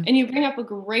 and Yeah. and you bring up a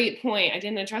great point. I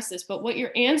didn't address this, but what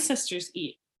your ancestors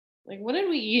eat, like what did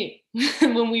we eat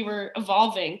when we were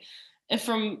evolving, and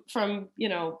from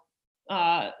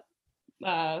uh,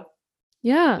 uh,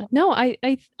 Yeah. No,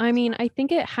 I mean, I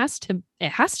think it has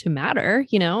to matter,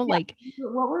 yeah. like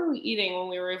What were we eating when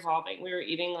we were evolving? We were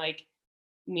eating like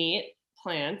meat,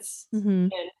 plants, mhm.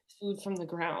 and food from the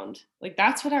ground. Like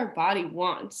that's what our body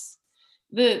wants.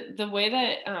 The way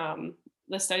that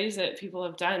the studies that people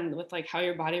have done with like how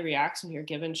your body reacts when you're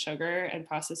given sugar and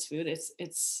processed food,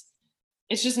 it's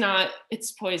just not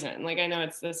it's poison. Like I know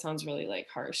that sounds really like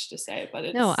harsh to say,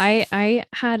 but No, it's I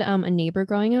had a neighbor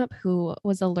growing up who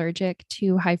was allergic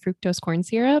to high fructose corn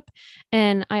syrup,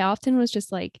 and I often was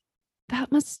just like,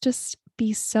 that must just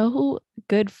be so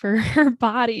good for her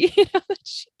body.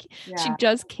 She yeah,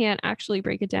 just can't actually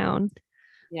break it down.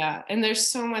 yeah. And there's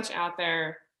so much out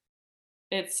there.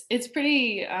 It's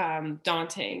pretty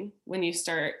daunting when you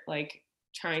start like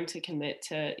trying to commit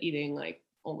to eating like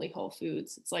only whole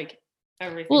foods. It's like Well,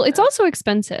 everything it's around. also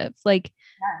expensive. Like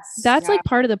Yes. that's Yeah. like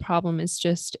part of the problem is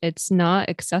just it's not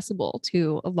accessible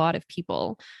to a lot of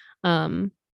people.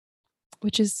 Um,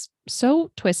 which is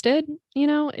so twisted, you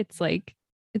know? It's like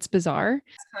it's bizarre.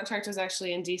 This contract was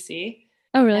actually in DC,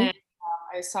 Oh, and really?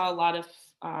 I saw a lot of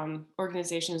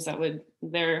organizations that would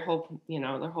their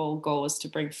whole goal was to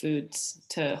bring foods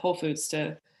to Whole Foods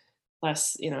to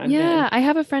less advanced. Yeah, I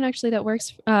have a friend actually that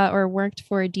works or worked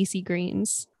for DC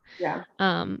Greens. Yeah.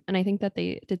 And I think that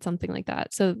they did something like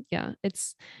that. So yeah,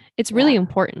 it's really Yeah.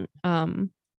 important.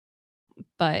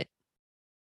 But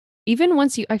even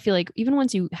once you I feel like even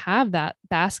once you have that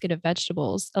basket of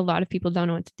vegetables, a lot of people don't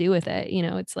know what to do with it. You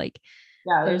know, it's like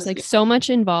Yeah. there's There's like so much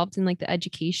involved in like the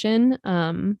education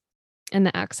and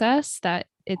the access that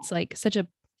it's like such a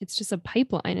it's just a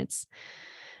pipeline. It's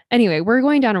anyway, we're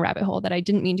going down a rabbit hole that I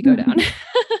didn't mean to go down.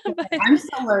 But I'm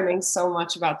still learning so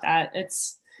much about that.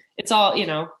 It's all,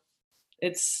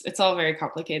 it's all very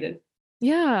complicated.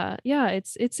 yeah,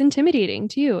 it's intimidating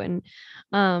too. And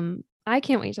I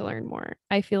can't wait to learn more.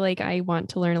 I feel like I want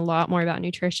to learn a lot more about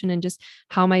nutrition and just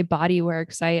how my body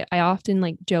works. I often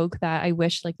like joke that I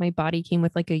wish like my body came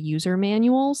with like a user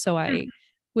manual so I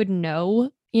would know,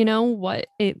 you know, what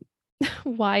it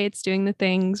why it's doing the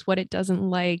things, what it doesn't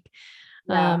like.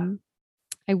 Yeah.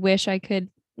 I wish I could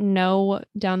know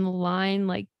down the line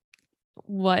like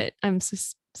what I'm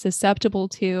susceptible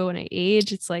to and I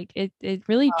age. It's like it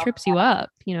really trips you up,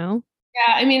 you know?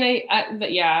 Yeah, I mean,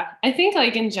 but yeah, I think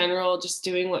like in general, just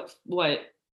doing what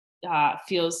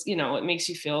feels, what makes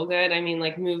you feel good. I mean,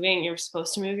 like moving, you're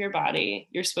supposed to move your body.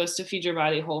 You're supposed to feed your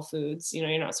body whole foods.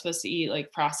 You're not supposed to eat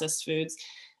like processed foods,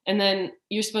 and then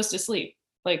you're supposed to sleep.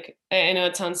 Like I know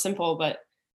it sounds simple, but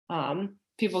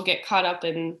people get caught up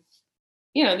in,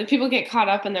 the people get caught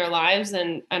up in their lives,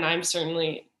 and I'm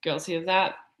certainly guilty of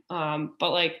that.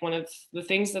 But like one of the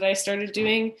things that I started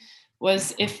doing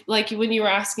was if like when you were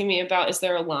asking me about is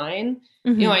there a line,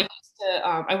 Hmm. I used to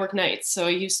I work nights, so I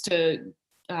used to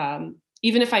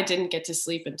even if I didn't get to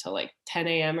sleep until like 10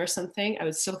 a.m. or something, I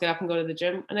would still get up and go to the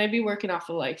gym, and I'd be working off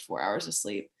of like 4 hours of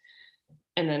sleep,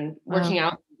 and then working Wow.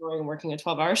 out, going and working a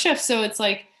 12-hour shift. So it's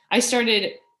like I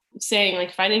started saying like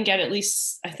if I didn't get at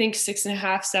least I think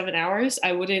 6.5, 7 hours,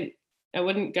 I wouldn't go.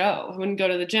 I wouldn't go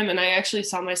to the gym. And I actually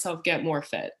saw myself get more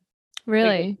fit. Like it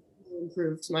Really?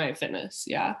 improved my fitness.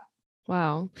 Yeah.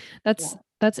 Wow. Yeah.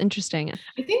 That's interesting.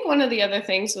 I think one of the other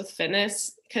things with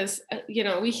fitness, because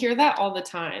we hear that all the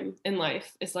time in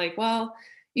life, is like, well,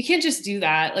 you can't just do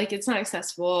that. Like it's not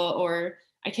accessible, or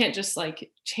I can't just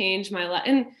like change my life.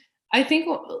 And I think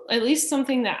at least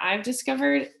something that I've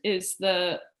discovered is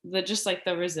the just like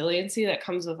the resiliency that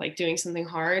comes with like doing something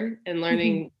hard and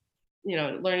Mhm.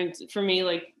 learning for me,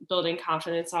 like building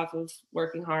confidence off of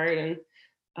working hard and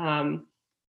um,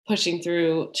 pushing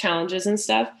through challenges and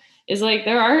stuff is like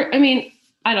I mean,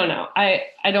 I don't know. I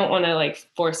don't want to like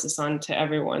force this on to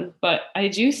everyone, but I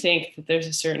do think that there's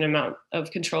a certain amount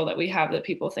of control that we have that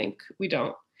people think we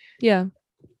don't. Yeah.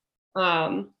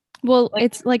 Um Well, like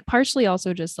it's like partially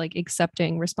also just like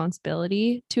accepting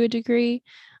responsibility to a degree,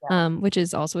 yeah. which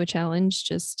is also a challenge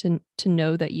just to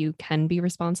know that you can be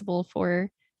responsible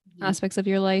for Mhm. aspects of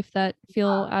your life that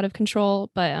feel out of control.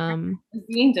 But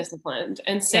Being disciplined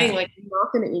and saying yeah. like I'm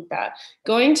not going to eat that.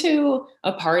 Going to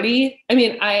a party. I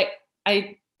mean, I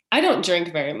I don't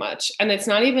drink very much, and it's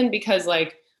not even because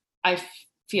like I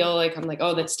feel like I'm like,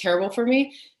 oh, that's terrible for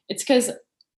me. It's because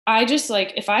I just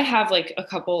like if I have like a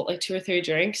couple, like 2 or 3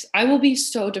 drinks, I will be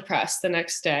so depressed the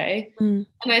next day, Mm.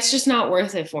 and it's just not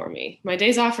worth it for me. My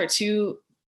days off are too.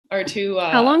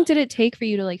 How long did it take for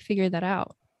you to like figure that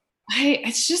out?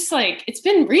 It's just like it's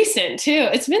been recent too.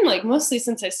 It's been like mostly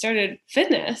since I started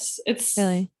fitness.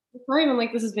 Really? It's not even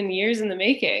like this has been years in the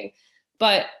making.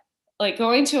 But like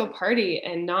going to a party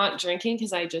and not drinking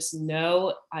because I just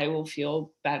know I will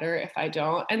feel better if I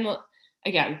don't. And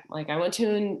again, like I went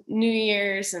to New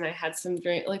Year's and I had some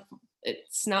drink. Like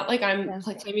it's not like I'm Yeah.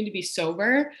 like claiming to be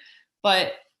sober,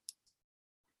 but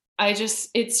it's You're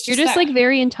just just that. like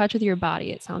very in touch with your body,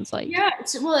 it sounds like. Yeah,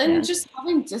 well, and Yeah. just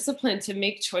having discipline to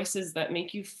make choices that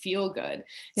make you feel good.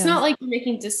 It's Yeah. not like you're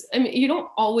making I mean, you don't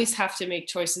always have to make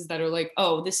choices that are like,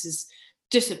 oh, this is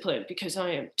discipline because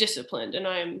I am disciplined and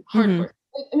I am Hmm. hardworking.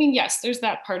 I mean, yes, there's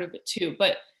that part of it too,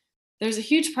 but there's a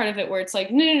huge part of it where it's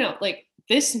like, no, no, no, like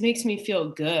this makes me feel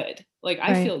good. Like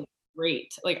I Right. feel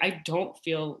great. Like I don't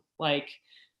feel like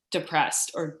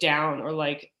depressed or down or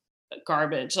like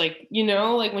garbage. Like,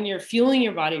 like when you're feeling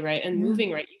your body right and Yeah.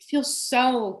 moving right, you feel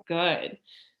so good.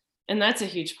 And that's a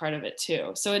huge part of it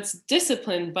too. So it's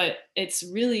discipline, but it's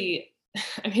really,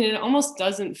 I mean, it almost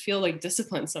doesn't feel like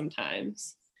discipline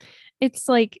sometimes. It's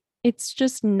like it's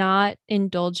just not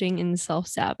indulging in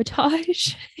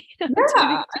self-sabotage. To a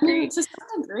Yeah, I mean, degree. to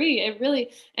some degree, it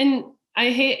really, and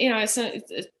I hate,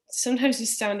 sometimes you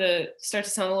start to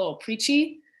sound a little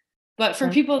preachy, but for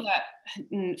Yeah. people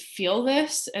that feel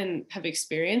this and have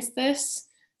experienced this,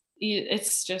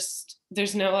 it's just,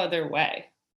 there's no other way.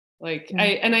 Like Yeah.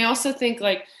 I also think,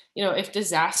 like, if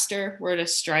disaster were to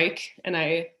strike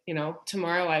and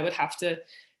tomorrow I would have to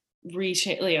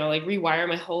like rewire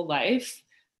my whole life,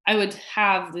 I would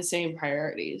have the same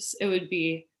priorities. It would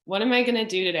be, what am I going to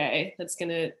do today that's going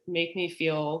to make me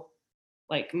feel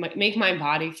like, make my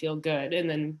body feel good, and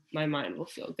then my mind will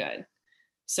feel good.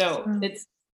 So So, it's,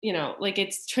 like,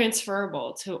 it's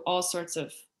transferable to all sorts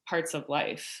of parts of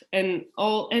life, and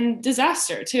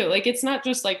disaster too. Like, it's not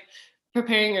just like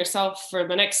preparing yourself for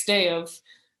the next day of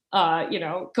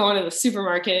going to the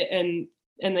supermarket and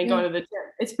then yeah. going to the gym.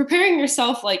 It's preparing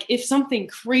yourself, like, if something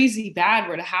crazy bad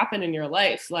were to happen in your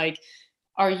life, like,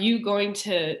 are you going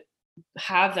to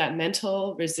have that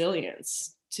mental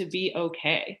resilience to be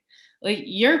okay? Like,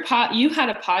 you had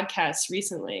a podcast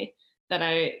recently that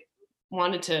I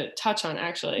wanted to touch on,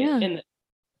 actually, Yeah.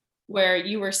 where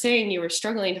you were saying you were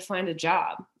struggling to find a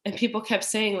job, and people kept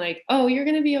saying, like, "Oh, you're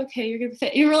going to be okay. You're going to be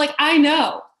fit." You were like, I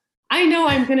know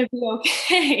I'm going to be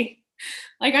okay.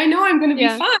 Like, I know I'm going to be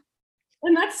Yeah. fine.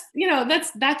 And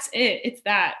that's it. It's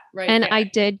that right And there. I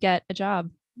did get a job.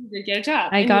 You did get a job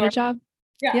I and got a job.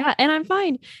 yeah, Yeah, and I'm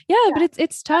fine. Yeah, yeah. but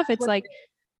it's tough. That's It's what like,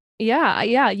 yeah,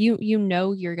 yeah, you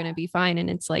know you're gonna be fine. And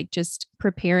it's like just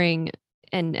preparing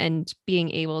and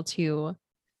being able to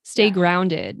stay yeah.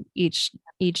 grounded each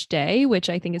day, which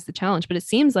I think is the challenge. But it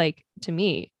seems like to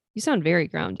me, you sound very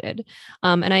grounded.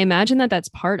 And I imagine that that's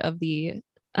part of the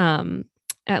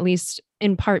at least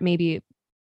in part, maybe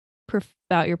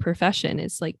about your profession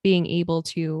is like being able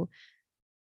to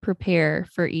prepare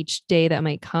for each day that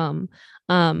might come.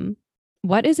 Um,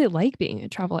 what is it like being a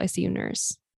travel ICU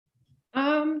nurse?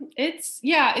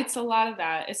 It's a lot of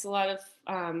that. It's a lot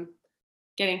of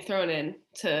getting thrown in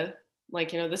to,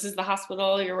 like, this is the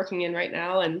hospital you're working in right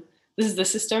now, and this is the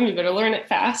system. You better learn it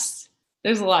fast.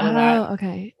 There's a lot of that. Oh,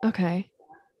 okay. Okay.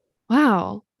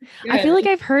 Wow. I feel like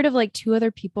Good. I've heard of like two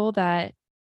other people that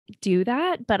do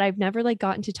that, but I've never like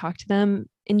gotten to talk to them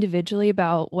individually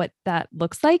about what that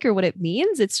looks like or what it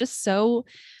means. It's just so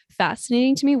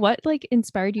fascinating to me. What like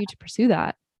inspired you to pursue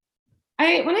that?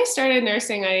 When I started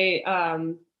nursing, I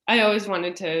always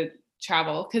wanted to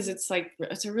travel, because it's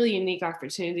a really unique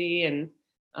opportunity, and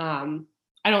um,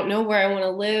 I don't know where I want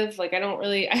to live. Like,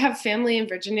 I have family in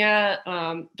Virginia,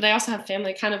 but I also have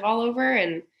family kind of all over,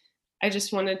 and I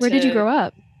just wanted Where did you to. grow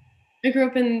up? I grew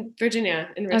up in Virginia,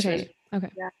 in Okay. Richmond. Okay.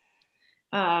 Yeah.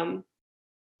 Um,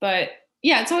 but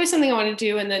yeah, it's always something I want to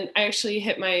do. And then I actually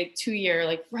hit my 2 year,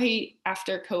 like, right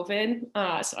after COVID.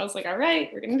 So I was like, all right,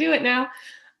 we're going to do it now.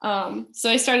 So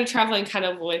I started traveling kind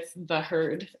of with the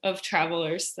herd of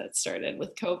travelers that started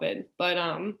with COVID. But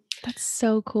That's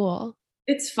so cool.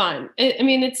 it's fun. I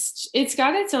mean, it's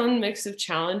got its own mix of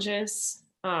challenges.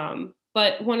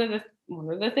 But one of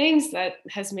the things that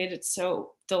has made it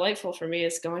so delightful for me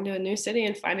is going to a new city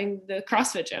and finding the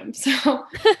CrossFit gym. So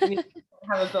you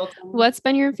have a built-in. What's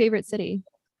been your favorite city?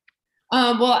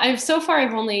 Well, I've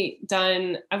only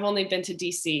been to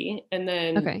DC, and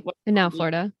then Okay. And now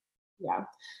Florida. yeah,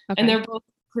 and Okay. they're both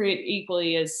pretty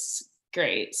equally as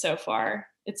great so far.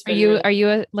 It's Are been you really, are you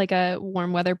a like a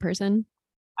warm weather person?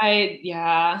 So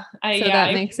that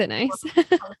I makes it nice.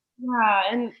 yeah,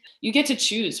 and you get to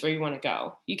choose where you want to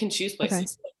go. You can choose Okay.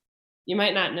 places. You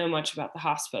might not know much about the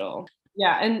hospital.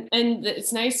 Yeah, and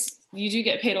it's nice. You do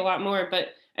get paid a lot more, but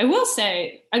I will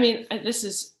say, I mean, this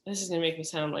is gonna make me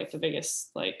sound like the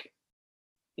biggest, like,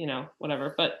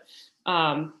 whatever, but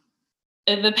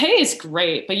the pay is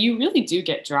great, but you really do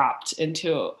get dropped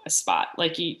into a spot.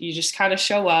 Like, you just kind of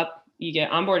show up, you get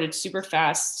onboarded super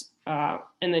fast,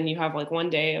 and then you have like one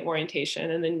day of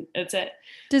orientation, and then that's it.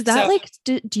 Does that So like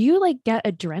do you like get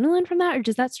adrenaline from that or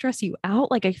does that stress you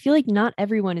out? Like I feel like not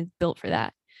everyone is built for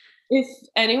that. if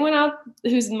anyone out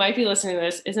who might be listening to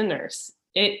this is a nurse,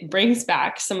 it brings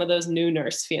back some of those new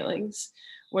nurse feelings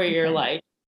where you're Okay. like,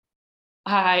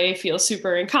 I feel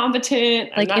super incompetent.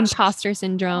 I'm Like not sure. imposter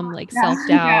syndrome, like Yeah, yeah,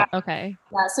 self-doubt. Okay.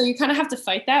 yeah. So you kind of have to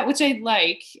fight that, which I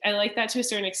like. I like that to a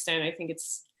certain extent.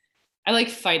 I like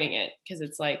fighting it, because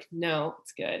it's like, no,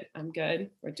 it's good. I'm good.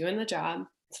 We're doing the job.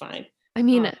 It's fine. I Uh,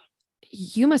 mean,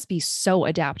 you must be so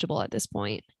adaptable at this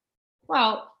point.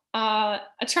 well, I'm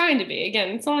trying to be. Again,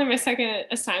 it's only my second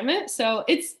assignment, so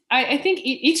I think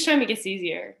each time it gets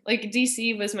easier. Like,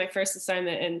 DC was my first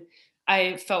assignment, and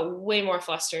I felt way more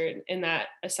flustered in that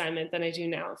assignment than I do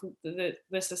now.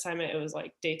 This assignment, it was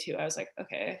like day 2. I was like,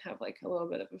 okay, I have like a little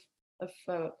bit of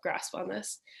a grasp on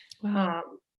this. Wow.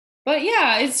 Um, but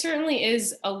yeah, it certainly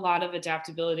is a lot of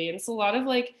adaptability, and it's a lot of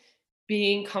like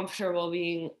being comfortable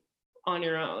being on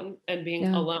your own and being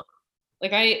Yeah. alone.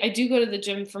 Like I do go to the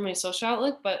gym for my social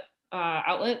outlet,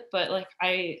 but like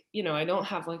I don't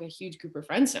have like a huge group of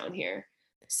friends down here.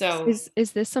 So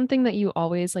Is this something that you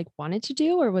always like wanted to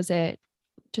do, or was it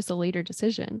just a later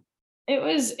decision? it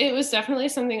was definitely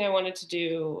something I wanted to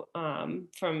do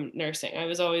from nursing. I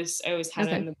always had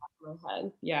it in Okay. the back of my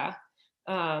head. Yeah.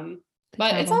 Um The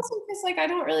but it's travel. also because like I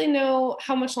don't really know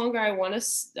how much longer I want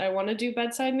to do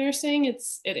bedside nursing. It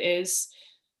is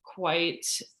quite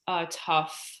a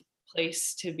tough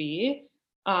place to be.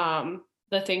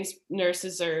 The things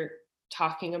nurses are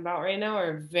talking about right now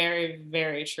are very,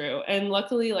 very true. And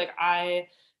luckily, like I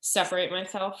separate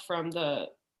myself from the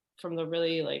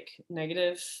really like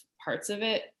negative parts of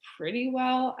it pretty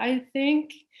well, I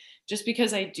think, just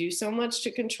because I do so much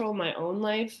to control my own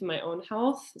life, my own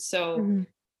health. So Mhm.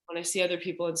 when I see other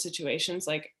people in situations,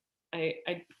 like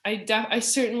I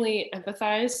certainly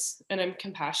empathize and I'm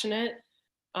compassionate.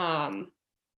 Um,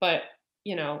 but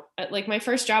like my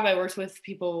first job, I worked with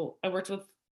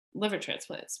liver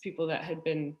transplants, people that had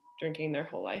been drinking their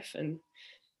whole life, and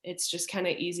it's just kind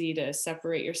of easy to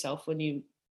separate yourself when you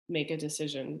make a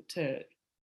decision to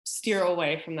steer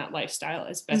away from that lifestyle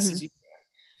as best as Mhm. you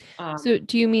can. So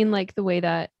do you mean like the way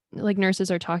that like nurses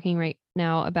are talking right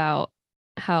now about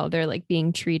how they're like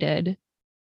being treated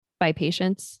by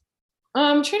patients?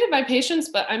 Treated by patients,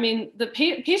 but I mean, the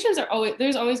patients are always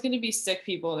there's always going to be sick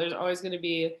people. There's always going to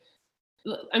be.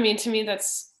 I mean, to me,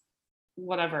 that's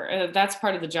whatever. That's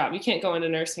part of the job. You can't go into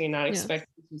nursing and not Yeah. expect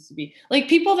patients to be like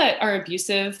people that are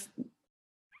abusive.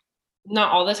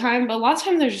 Not all the time, but a lot of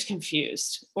times they're just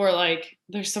confused or like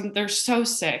they're so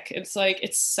sick. It's like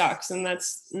it sucks, and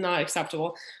that's not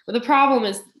acceptable. But the problem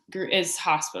is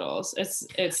hospitals. It's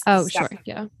the Oh, staff, sure.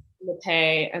 Yeah. the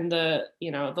pay, and the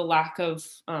lack of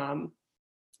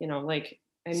like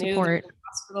I knew there Support. was a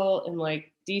hospital in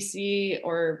like DC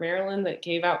or Maryland that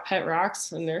gave out pet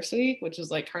rocks in Nurse Week, which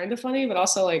is like kind of funny, but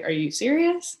also like, are you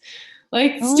serious?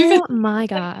 Like stupid Oh my like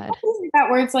God. things like that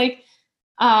where it's like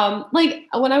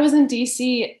when I was in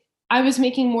DC, I was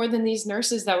making more than these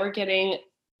nurses that were getting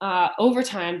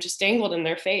overtime just dangled in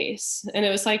their face. And it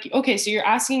was like, okay, so you're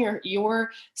asking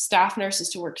your staff nurses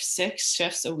to work 6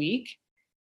 shifts a week,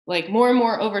 like more and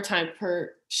more overtime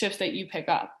per shift that you pick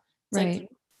up. It's like, Right.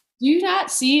 do you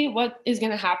not see what is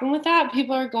going to happen with that?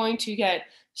 People are going to get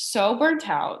so burnt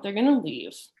out, they're going to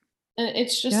leave. And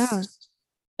it's Yeah. just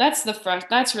that's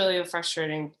really the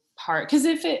frustrating part, because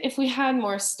if we had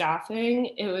more staffing,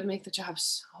 it would make the job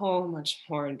so much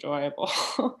more enjoyable.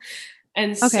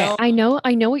 and Okay, so I know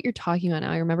what you're talking about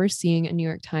now. I remember seeing a New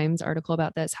York Times article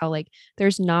about this, how like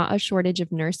there's not a shortage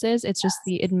of nurses. It's just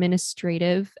the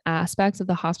administrative aspects of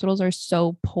the hospitals are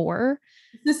so poor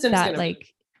the system's that going to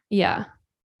like, yeah, yeah.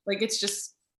 like it's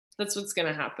just that's what's going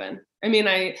to happen. I mean,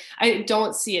 I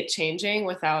don't see it changing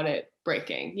without it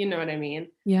breaking, you know what I mean?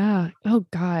 Yeah. Oh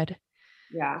God.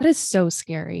 Yeah. That is so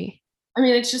scary. I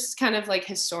mean, it's just kind of like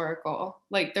historical,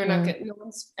 like they're not Yeah. getting, no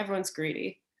one's everyone's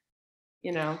greedy,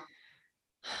 you know.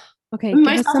 Okay, give us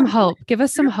Myself some hope. Give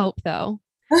us some hope though.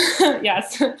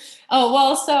 yes. Oh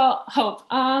well, so hope.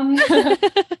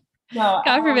 No,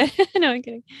 God forbid. No, I'm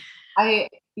kidding. I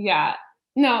yeah.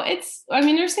 No, I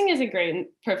mean, nursing is a great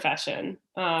profession.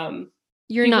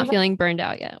 You're People not feeling burned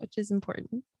out yet, which is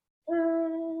important.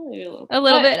 maybe a little A bit,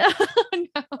 little but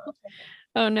bit. Oh no.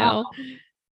 Oh um, no.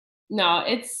 no,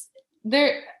 it's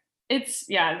there. It's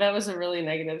yeah. That was a really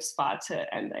negative spot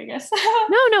to end, I guess.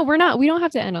 No, no, we're not. We don't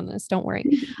have to end on this. Don't worry.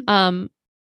 Um,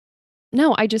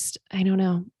 no, I don't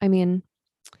know. I mean,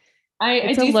 I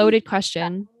it's a do think loaded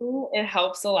question. it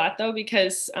helps a lot though,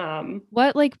 because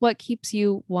What keeps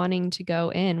you wanting to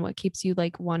go in? What keeps you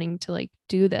like wanting to like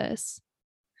do this?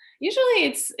 usually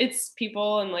it's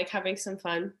people and like having some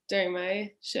fun during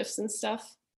my shifts and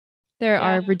stuff. There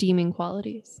Yeah, are redeeming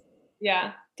qualities.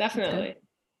 yeah, That's good. definitely.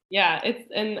 Yeah, it's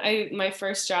and I my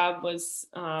first job was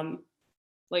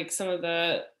like some of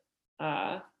the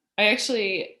I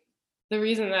actually the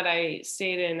reason that I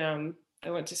stayed in I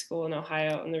went to school in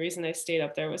Ohio, and the reason I stayed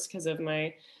up there was because of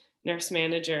my nurse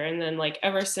manager, and then like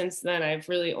ever since then I've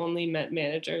really only met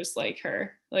managers like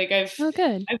her. Like Oh,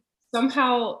 good. I've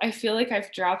somehow I feel like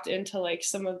I've dropped into like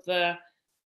some of the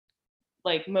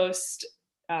like most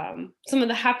some of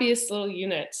the happiest little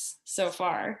units so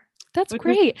far, That's which is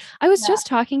great. I was yeah. just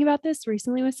talking about this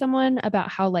recently with someone about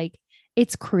how like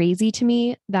it's crazy to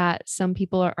me that some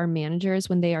people are managers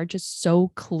when they are just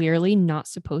so clearly not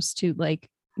supposed to like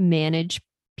manage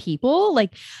people.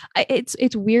 Like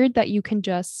it's weird that you can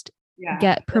just Yeah.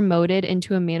 get promoted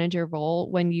into a manager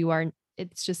role when you are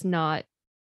it's just not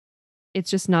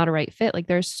a right fit. Like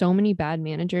there's so many bad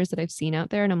managers that I've seen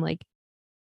out there and I'm like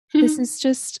this is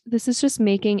just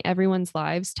making everyone's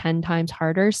lives 10 times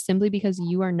harder simply because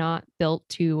you are not built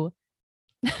to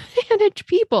manage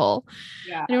people.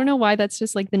 Yeah. I don't know why that's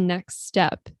just like the next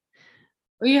step.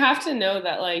 Well, you have to know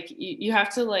that like you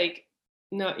have to like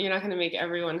no, you're not going to make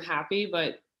everyone happy,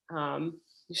 but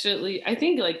you should at least, I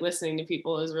think like listening to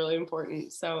people is really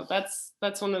important. So that's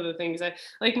one of the things I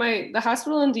like the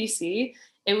hospital in DC.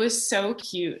 It was so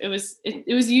cute. It was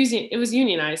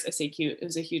unionized. I say cute. It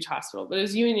was a huge hospital, but it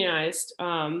was unionized.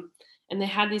 And they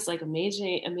had these like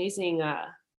amazing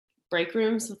break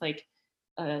rooms with like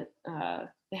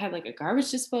they had like a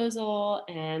garbage disposal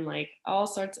and like all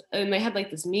sorts and they had like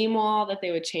this meme wall that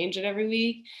they would change it every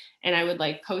week, and I would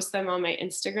like post them on my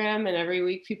Instagram, and every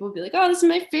week people would be like, oh, this is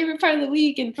my favorite part of the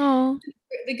week. And Oh,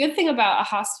 the good thing about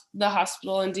the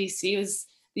hospital in DC was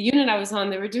the unit I was on,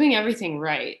 they were doing everything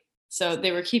right. So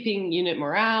they were keeping unit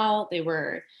morale. They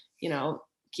were, you know,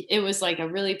 it was like a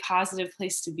really positive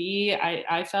place to be,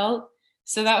 I felt.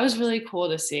 So that was really cool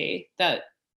to see that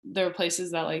there are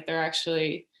places that like they're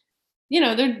actually,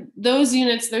 they're those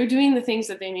units, they're doing the things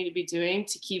that they need to be doing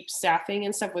to keep staffing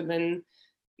and stuff within,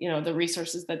 the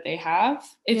resources that they have.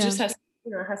 It yeah. just has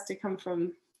to come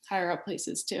from higher up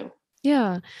places too.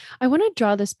 Yeah. I want to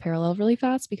draw this parallel really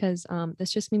fast because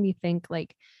this just made me think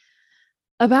like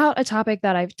about a topic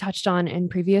that I've touched on in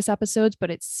previous episodes, but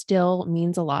it still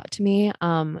means a lot to me.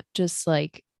 Just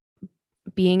like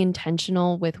being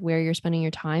intentional with where you're spending your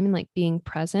time and like being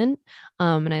present.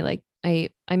 And I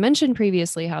mentioned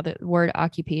previously how the word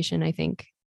occupation, I think,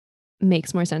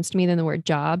 makes more sense to me than the word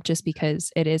job, just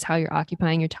because it is how you're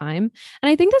occupying your time.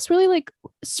 And I think this really like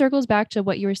circles back to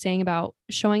what you were saying about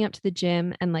showing up to the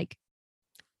gym and like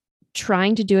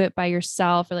trying to do it by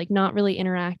yourself or like not really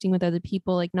interacting with other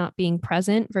people, like not being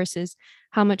present versus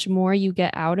how much more you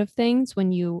get out of things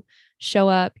when you show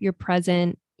up, you're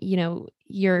present,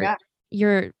 Yeah.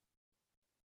 you're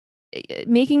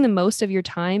making the most of your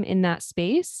time in that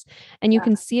space. And you Yeah.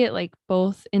 can see it like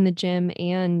both in the gym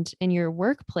and in your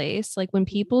workplace. Like when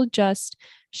people just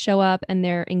show up and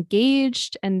they're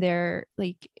engaged and they're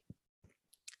like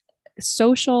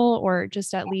social or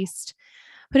just at least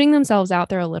putting themselves out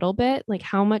there a little bit, like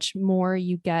how much more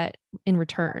you get in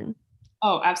return.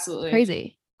 Oh, It's absolutely.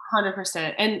 crazy.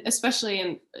 100%. And especially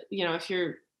in, if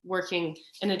you're working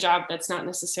in a job that's not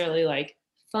necessarily like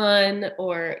fun,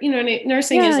 or,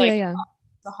 nursing is Yeah, like yeah, yeah.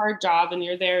 a hard job and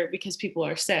you're there because people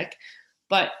are sick,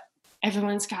 but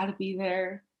everyone's got to be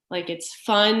there. Like it's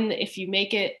fun if you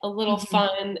make it a little Mhm.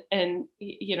 fun, and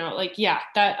like, yeah,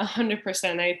 that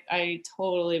 100%. I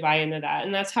totally buy into that.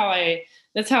 And that's how I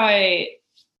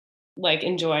like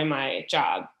enjoy my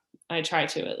job. I try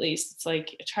to, at least. It's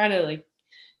like I try to like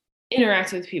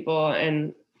interact with people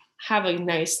and have a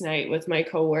nice night with my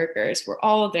coworkers. We're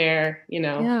all there.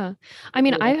 Yeah. I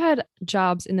mean, I've had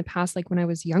jobs in the past, like when I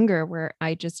was younger, where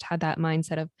I just had that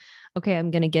mindset of, okay,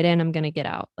 I'm going to get in, I'm going to get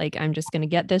out. Like, I'm just going to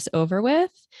get this over with.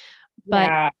 But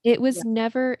Yeah. Yeah. it was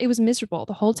miserable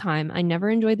the whole time. I never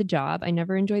enjoyed the job. I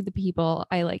never enjoyed the people.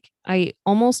 I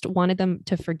almost wanted them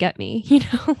to forget me,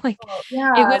 like Oh,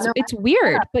 yeah. No, it's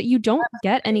weird, but you don't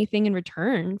get anything in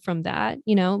return from that,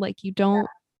 like you don't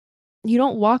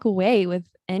walk away with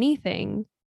anything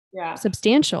yeah.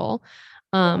 substantial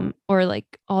Yeah. or like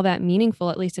all that meaningful,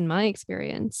 at least in my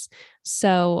experience.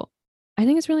 So I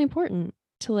think it's really important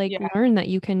to like Yeah. learn that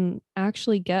you can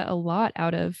actually get a lot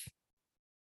out of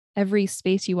every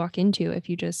space you walk into if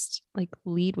you just like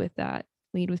lead with Yeah.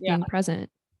 being present.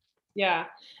 Yeah.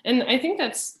 And I think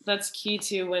that's key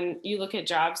too when you look at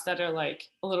jobs that are like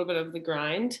a little bit of the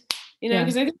grind, Yeah.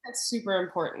 because I think that's super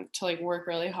important to like work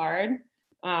really hard.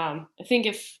 I think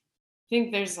that's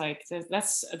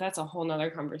a whole nother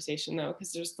conversation though,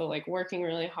 because there's the like working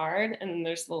really hard, and then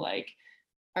there's the like,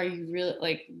 are you really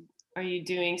like, are you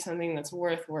doing something that's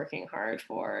worth working hard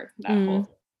for, that whole Mm,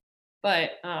 thing.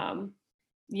 But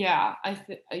yeah, I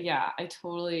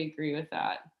totally agree with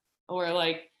that. Or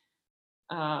like,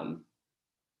 um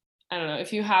I don't know,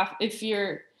 if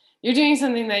you're doing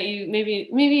something that you maybe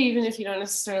even if you don't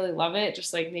necessarily love it,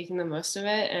 just like making the most of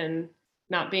it and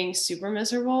not being super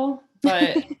miserable.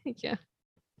 But yeah.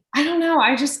 I don't know.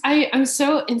 I'm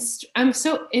so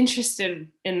interested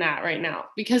in that right now,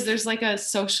 because there's like a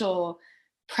social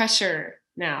pressure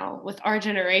now with our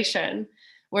generation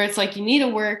where it's like you need to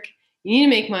work, you need to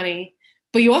make money,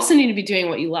 but you also need to be doing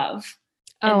what you love.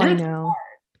 Oh, And I know.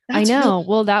 I that's really know.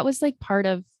 Well, that was like part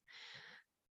of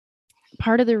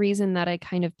the reason that I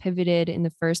kind of pivoted in the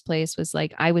first place was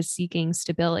like I was seeking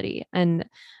stability and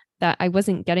that I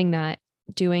wasn't getting that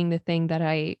doing the thing that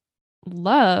I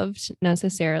loved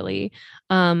necessarily.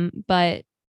 But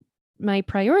my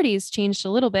priorities changed a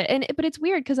little bit. But it's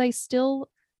weird because I still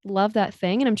love that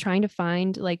thing and I'm trying to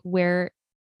find like where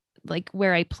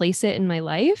I place it in my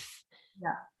life.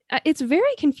 yeah. It's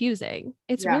very confusing.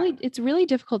 Yeah. It's really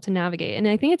difficult to navigate. And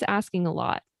I think it's asking a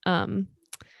lot.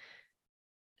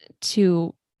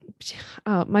 To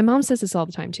My mom says this all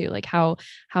the time too, like how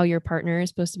your partner is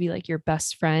supposed to be like your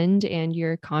best friend and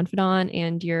your confidant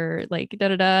and your like da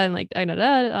da da and like da da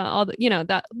da all the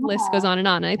that list goes Yeah. on and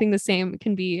on. And I think the same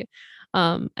can be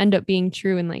end up being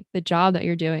true in like the job that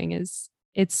you're doing is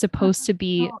it's That's supposed to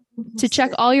be so to check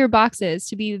interesting. all your boxes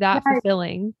to be that Right.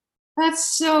 fulfilling.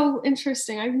 That's so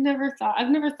interesting. I've never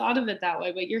thought of it that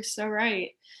way, but you're so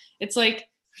right. It's like,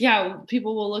 yeah,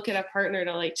 people will look at a partner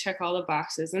to like check all the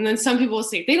boxes. And then some people will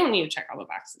say they don't need to check all the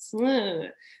boxes.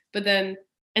 But then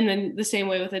and then the same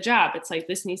way with a job. It's like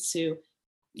this needs to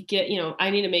get, I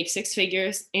need to make six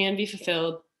figures and be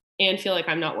fulfilled and feel like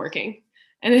I'm not working.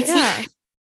 And it's Yeah. like,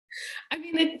 I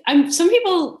mean, some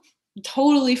people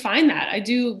totally find that. I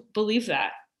do believe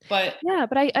that. But Yeah,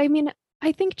 but I mean,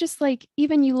 I think just like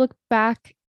even you look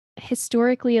back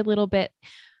historically a little bit,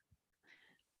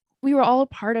 we were all a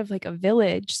part of like a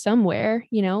village somewhere,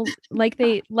 like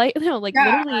they like no, like yeah,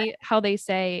 literally how they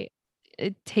say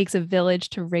it takes a village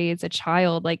to raise a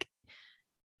child. Like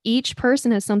each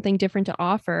person has something different to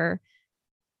offer.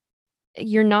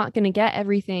 You're not going to get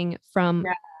everything from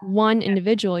yeah, one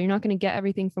individual. You're not going to get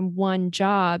everything from one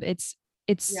job. It's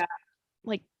yeah.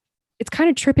 like it's kind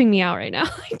of tripping me out right now,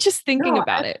 like just thinking No,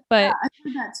 about it. yeah, But I've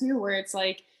heard that too, where it's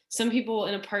like some people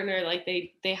in a partner, like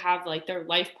they have like their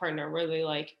life partner where they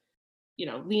like,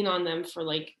 lean on them for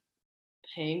like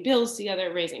paying bills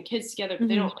together, raising kids together, but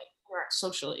they don't mhm, like interact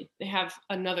socially. They have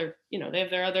another, they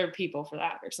have their other people for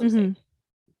that or something. mhm,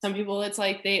 Some people it's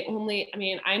like they only, I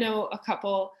mean, I know a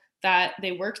couple that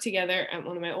they work together at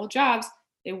one of my old jobs.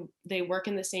 They work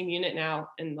in the same unit now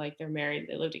and like they're married,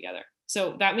 they live together.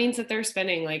 So that means that they're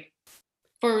spending like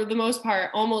for the most part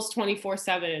almost 24/7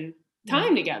 right,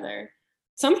 time together.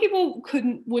 Some people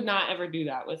would not ever do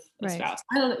that with a right. spouse.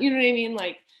 I don't know, you know what I mean?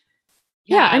 Like,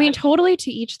 Yeah, I yeah, mean, totally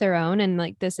to each their own. And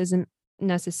like, this isn't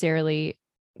necessarily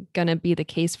going to be the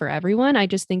case for everyone. I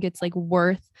just think it's like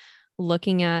worth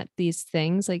looking at these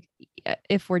things. Like,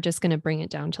 if we're just going to bring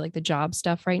it down to like the job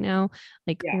stuff right now,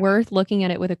 like, yeah, worth looking at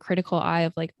it with a critical eye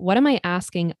of like, what am I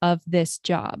asking of this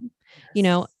job?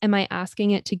 yes. Am I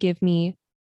asking it to give me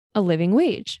a living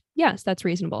wage? Yes, that's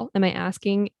reasonable. Am I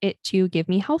asking it to give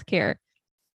me healthcare?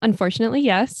 Unfortunately,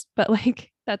 yes, but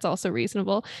like that's also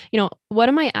reasonable. What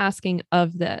am I asking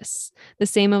of this? The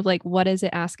same of like, what is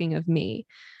it asking of me?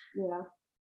 Yeah.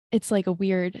 It's like a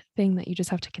weird thing that you just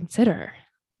have to consider.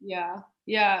 Yeah.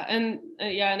 Yeah. And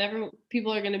yeah, and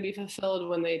people are going to be fulfilled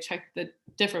when they check the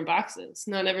different boxes.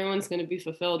 Not everyone's going to be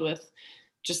fulfilled with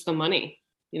just the money,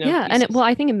 Yeah. you And said. well,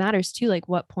 I think it matters too, like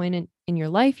what point in your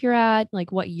life you're at,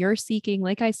 like what you're seeking.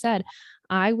 Like I said,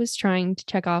 I was trying to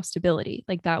check off stability.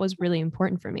 Like that was really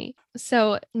important for me.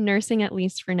 So nursing, at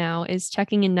least for now, is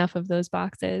checking enough of those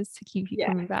boxes to keep you Yeah.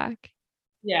 coming back.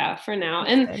 Yeah, for now.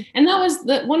 That's And good. and that was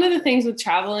one of the things with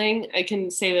traveling, I can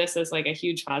say this as like a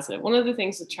huge positive. One of the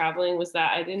things with traveling was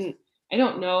that I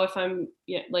don't know if I'm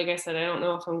yeah, like I said, I don't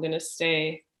know if I'm going to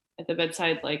stay at the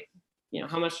bedside like,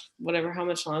 how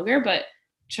much longer, but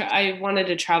I wanted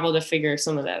to travel to figure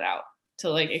some of that out, to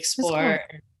like That's explore,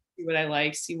 cool. see what I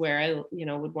like, see where I,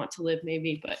 would want to live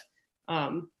maybe, but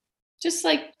um just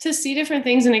like to see different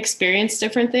things and experience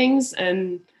different things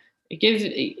and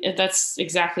that's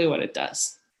exactly what it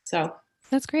does. So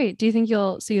That's great. So you think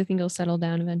you'll settle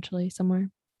down eventually somewhere?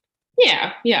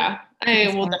 yeah, yeah, I think I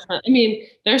it's will smart. definitely. I mean,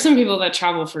 there are some people that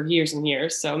travel for years and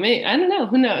years, so I don't know,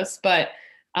 who knows? But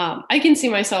I can see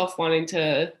myself wanting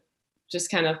to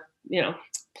just kind of,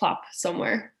 plop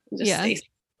somewhere and just Yeah. stay for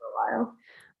a while.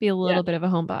 Be a Yeah, little bit of a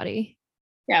homebody.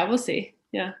 yeah, we'll see.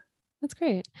 Yeah, That's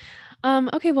great.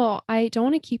 Okay, well, I don't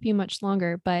want to keep you much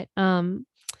longer, but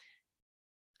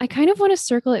I kind of want to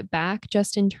circle it back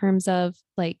just in terms of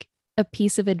like a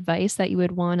piece of advice that you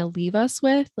would want to leave us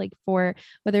with, like for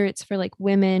whether it's for like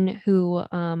women who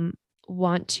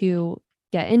want to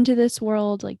get into this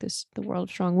world, like the world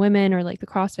of strong women or like the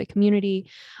CrossFit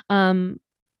community, um,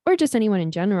 or just anyone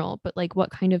in general, but like what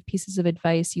kind of pieces of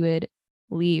advice you would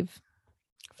leave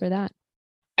for that.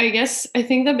 I guess I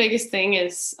think the biggest thing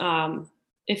is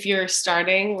if you're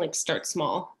starting, like start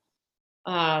small,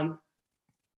 um,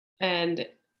 and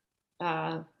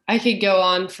I could go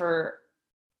on for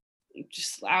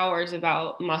just hours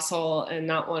about muscle and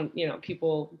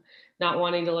people not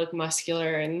wanting to look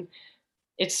muscular, and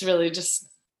it's really just,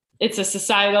 it's a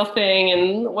societal thing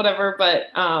and whatever, but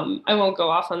I won't go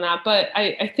off on that. But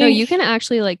I think No, you can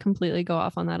actually like completely go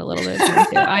off on that a little bit if you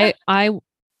want to. I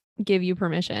give you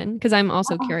permission because I'm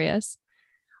also curious.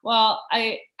 Well,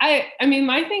 I mean,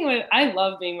 my thing with, I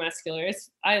love being muscular.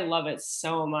 I love it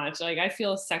so much. Like, I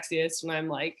feel sexiest when I'm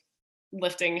like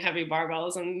lifting heavy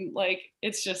barbells, and like,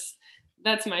 it's just,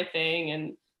 that's my thing.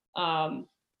 And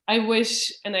I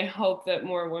wish and I hope that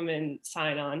more women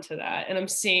sign on to that. And I'm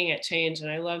seeing it change, and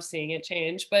I love seeing it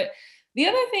change. But the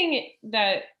other thing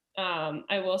that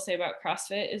I will say about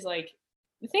CrossFit is like,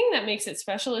 the thing that makes it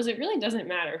special is it really doesn't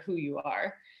matter who you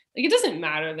are. Like, it doesn't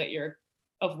matter that you're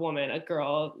a woman, a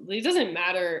girl. It doesn't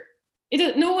matter.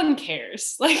 No one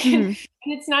cares. Like, Mm-hmm. and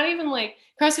it's not even like,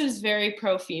 CrossFit is very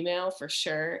pro female for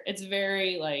sure. It's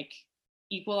very like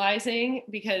equalizing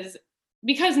because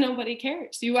nobody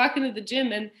cares. You walk into the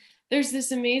gym and there's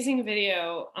this amazing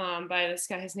video by this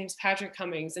guy. His name's Patrick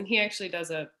Cummings, and he actually does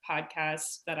a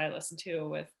podcast that I listen to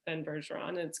with Ben Bergeron,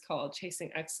 and it's called Chasing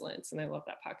Excellence, and I love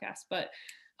that podcast. But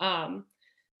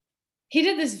he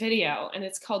did this video, and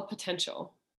it's called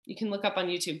Potential. You can look up on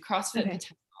YouTube, CrossFit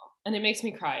Potential, and it makes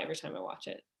me cry every time I watch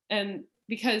it. And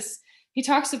because he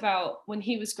talks about when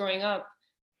he was growing up,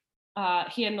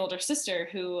 he had an older sister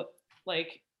who,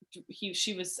 like,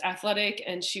 she was athletic,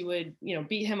 and she would,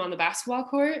 beat him on the basketball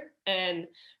court, and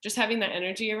just having that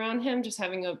energy around him, just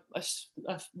having a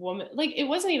woman, like, it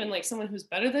wasn't even like someone who's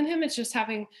better than him. It's just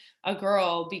having a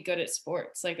girl be good at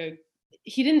sports. Like,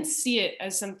 he didn't see it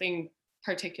as something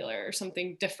particular or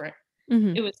something different.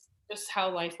 Mm-hmm. It was just how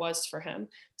life was for him.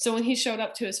 So when he showed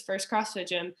up to his first CrossFit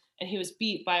gym and he was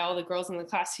beat by all the girls in the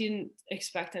class, he didn't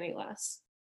expect any less.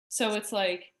 So it's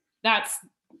like, that's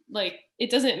like,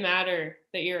 it doesn't matter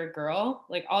that you're a girl.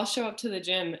 Like, I'll show up to the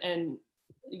gym, and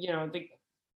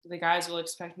the guys will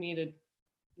expect me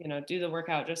to do the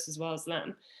workout just as well as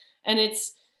them. And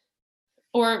it's,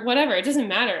 or whatever, it doesn't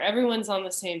matter. Everyone's on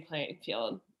the same playing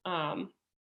field.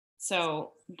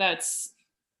 So that's,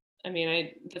 I mean,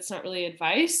 that's not really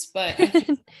advice, but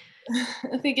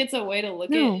I think it's a way to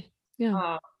look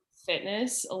at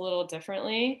fitness a little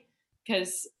differently,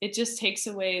 because it just takes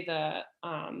away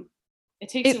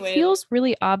it feels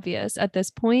really obvious at this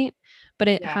point, but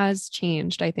it has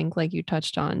changed. I think, like you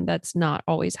touched on, that's not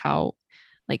always how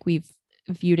like we've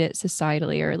viewed it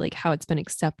societally, or like how it's been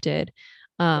accepted.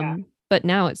 But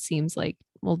now it seems like,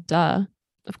 well, duh,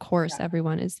 of course,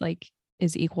 everyone is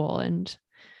equal and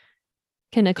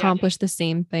can accomplish the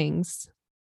same things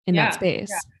in that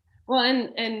space. Well,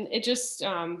 and it just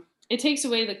it takes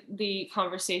away the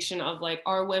conversation of like,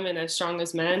 are women as strong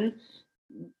as men?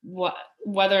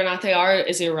 Whether or not they are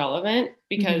is irrelevant,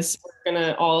 because we're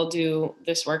gonna all do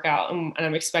this workout, and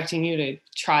I'm expecting you to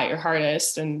try your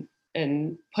hardest and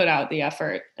put out the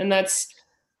effort, and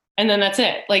then that's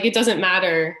it. Like, it doesn't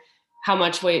matter how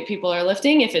much weight people are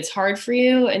lifting. If it's hard for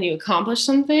you and you accomplish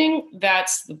something,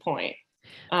 that's the point.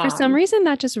 For some reason,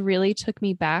 that just really took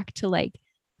me back to like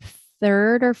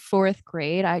 3rd or 4th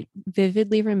grade. I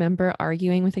vividly remember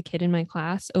arguing with a kid in my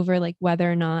class over like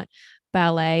whether or not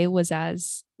ballet was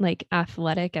as like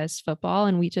athletic as football,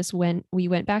 and we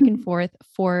went back and forth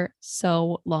for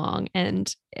so long,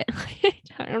 and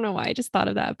I don't know why I just thought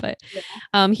of that, but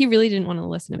he really didn't want to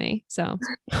listen to me. So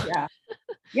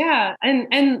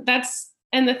and that's,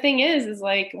 and the thing is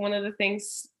like, one of the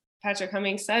things Patrick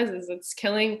Cummings says is it's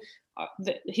killing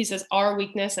he says our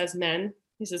weakness as men.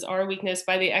 He says our weakness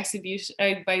by the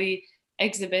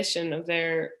exhibition of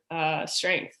their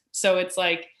strength. So it's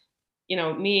like,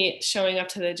 me showing up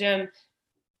to the gym,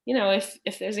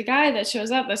 if there's a guy that shows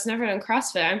up that's never done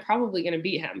CrossFit, I'm probably going to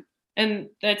beat him. And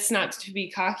that's not to be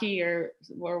cocky or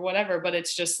whatever, but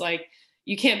it's just like,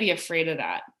 you can't be afraid of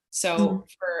that. So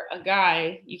for a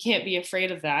guy, you can't be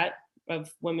afraid of that, of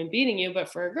women beating you.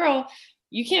 But for a girl,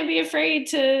 you can't be afraid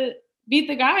to beat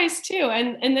the guys too.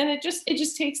 And then it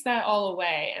just takes that all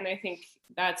away. And I think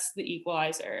that's the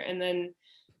equalizer. And then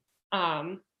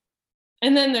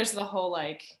there's the whole,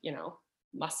 like,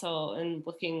 muscle and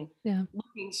looking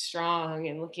strong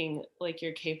and looking like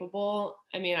you're capable.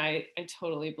 I mean, I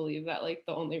totally believe that, like,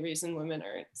 the only reason women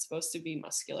aren't supposed to be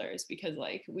muscular is because,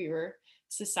 like, we were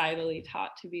societally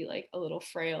taught to be like a little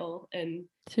frail and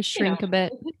to shrink a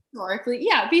bit historically.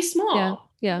 Be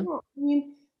small. Yeah. I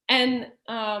mean, and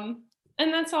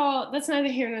that's all, that's neither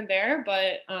here nor there,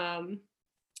 but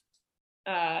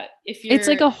if you're, it's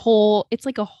like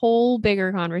a whole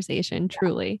bigger conversation,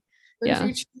 truly. But if you're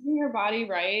treating your body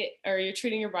right, or you're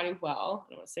treating your body well, I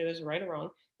don't want to say there's a right or wrong.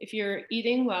 if you're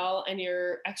eating well and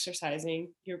you're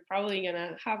exercising, you're probably going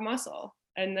to have muscle.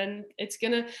 And then it's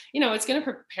going to, it's going to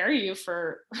prepare you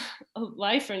for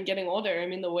life and getting older. I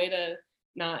mean, the way to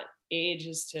not age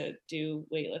is to do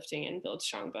weightlifting and build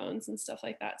strong bones and stuff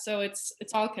like that. So it's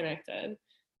all connected,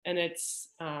 and it's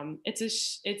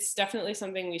definitely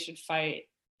something we should fight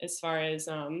as far as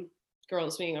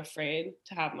girls being afraid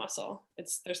to have muscle.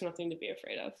 There's nothing to be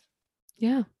afraid of.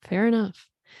 Yeah, fair enough.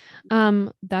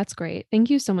 That's great. Thank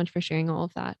you so much for sharing all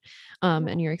of that,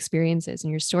 and your experiences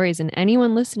and your stories. And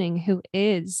anyone listening who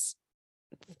is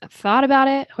thought about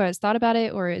it, who has thought about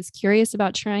it, or is curious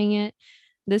about trying it,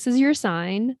 this is your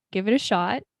sign. Give it a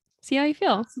shot. See how you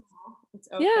feel. It's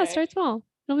okay. Yeah, start small.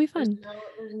 It'll be fun.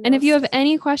 There's no And if you have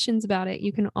any questions about it,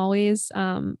 you can always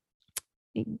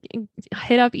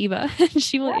hit up Eva.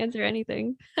 She will answer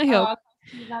anything. I hope.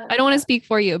 I don't want to speak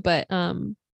for you, but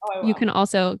you can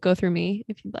also go through me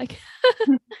if you'd like.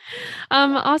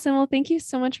 Awesome. Well, thank you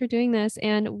so much for doing this.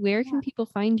 And where can people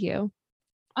find you?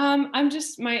 I'm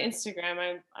just my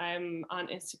Instagram. I'm on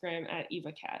Instagram at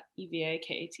EvaKat,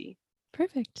 EvaKat.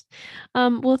 Perfect.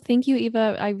 Well, thank you,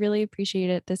 Eva. I really appreciate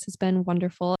it. This has been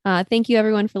wonderful. Thank you,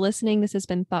 everyone, for listening. This has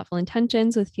been Thoughtful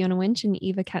Intentions with Fiona Winch and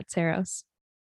Eva Katsaros.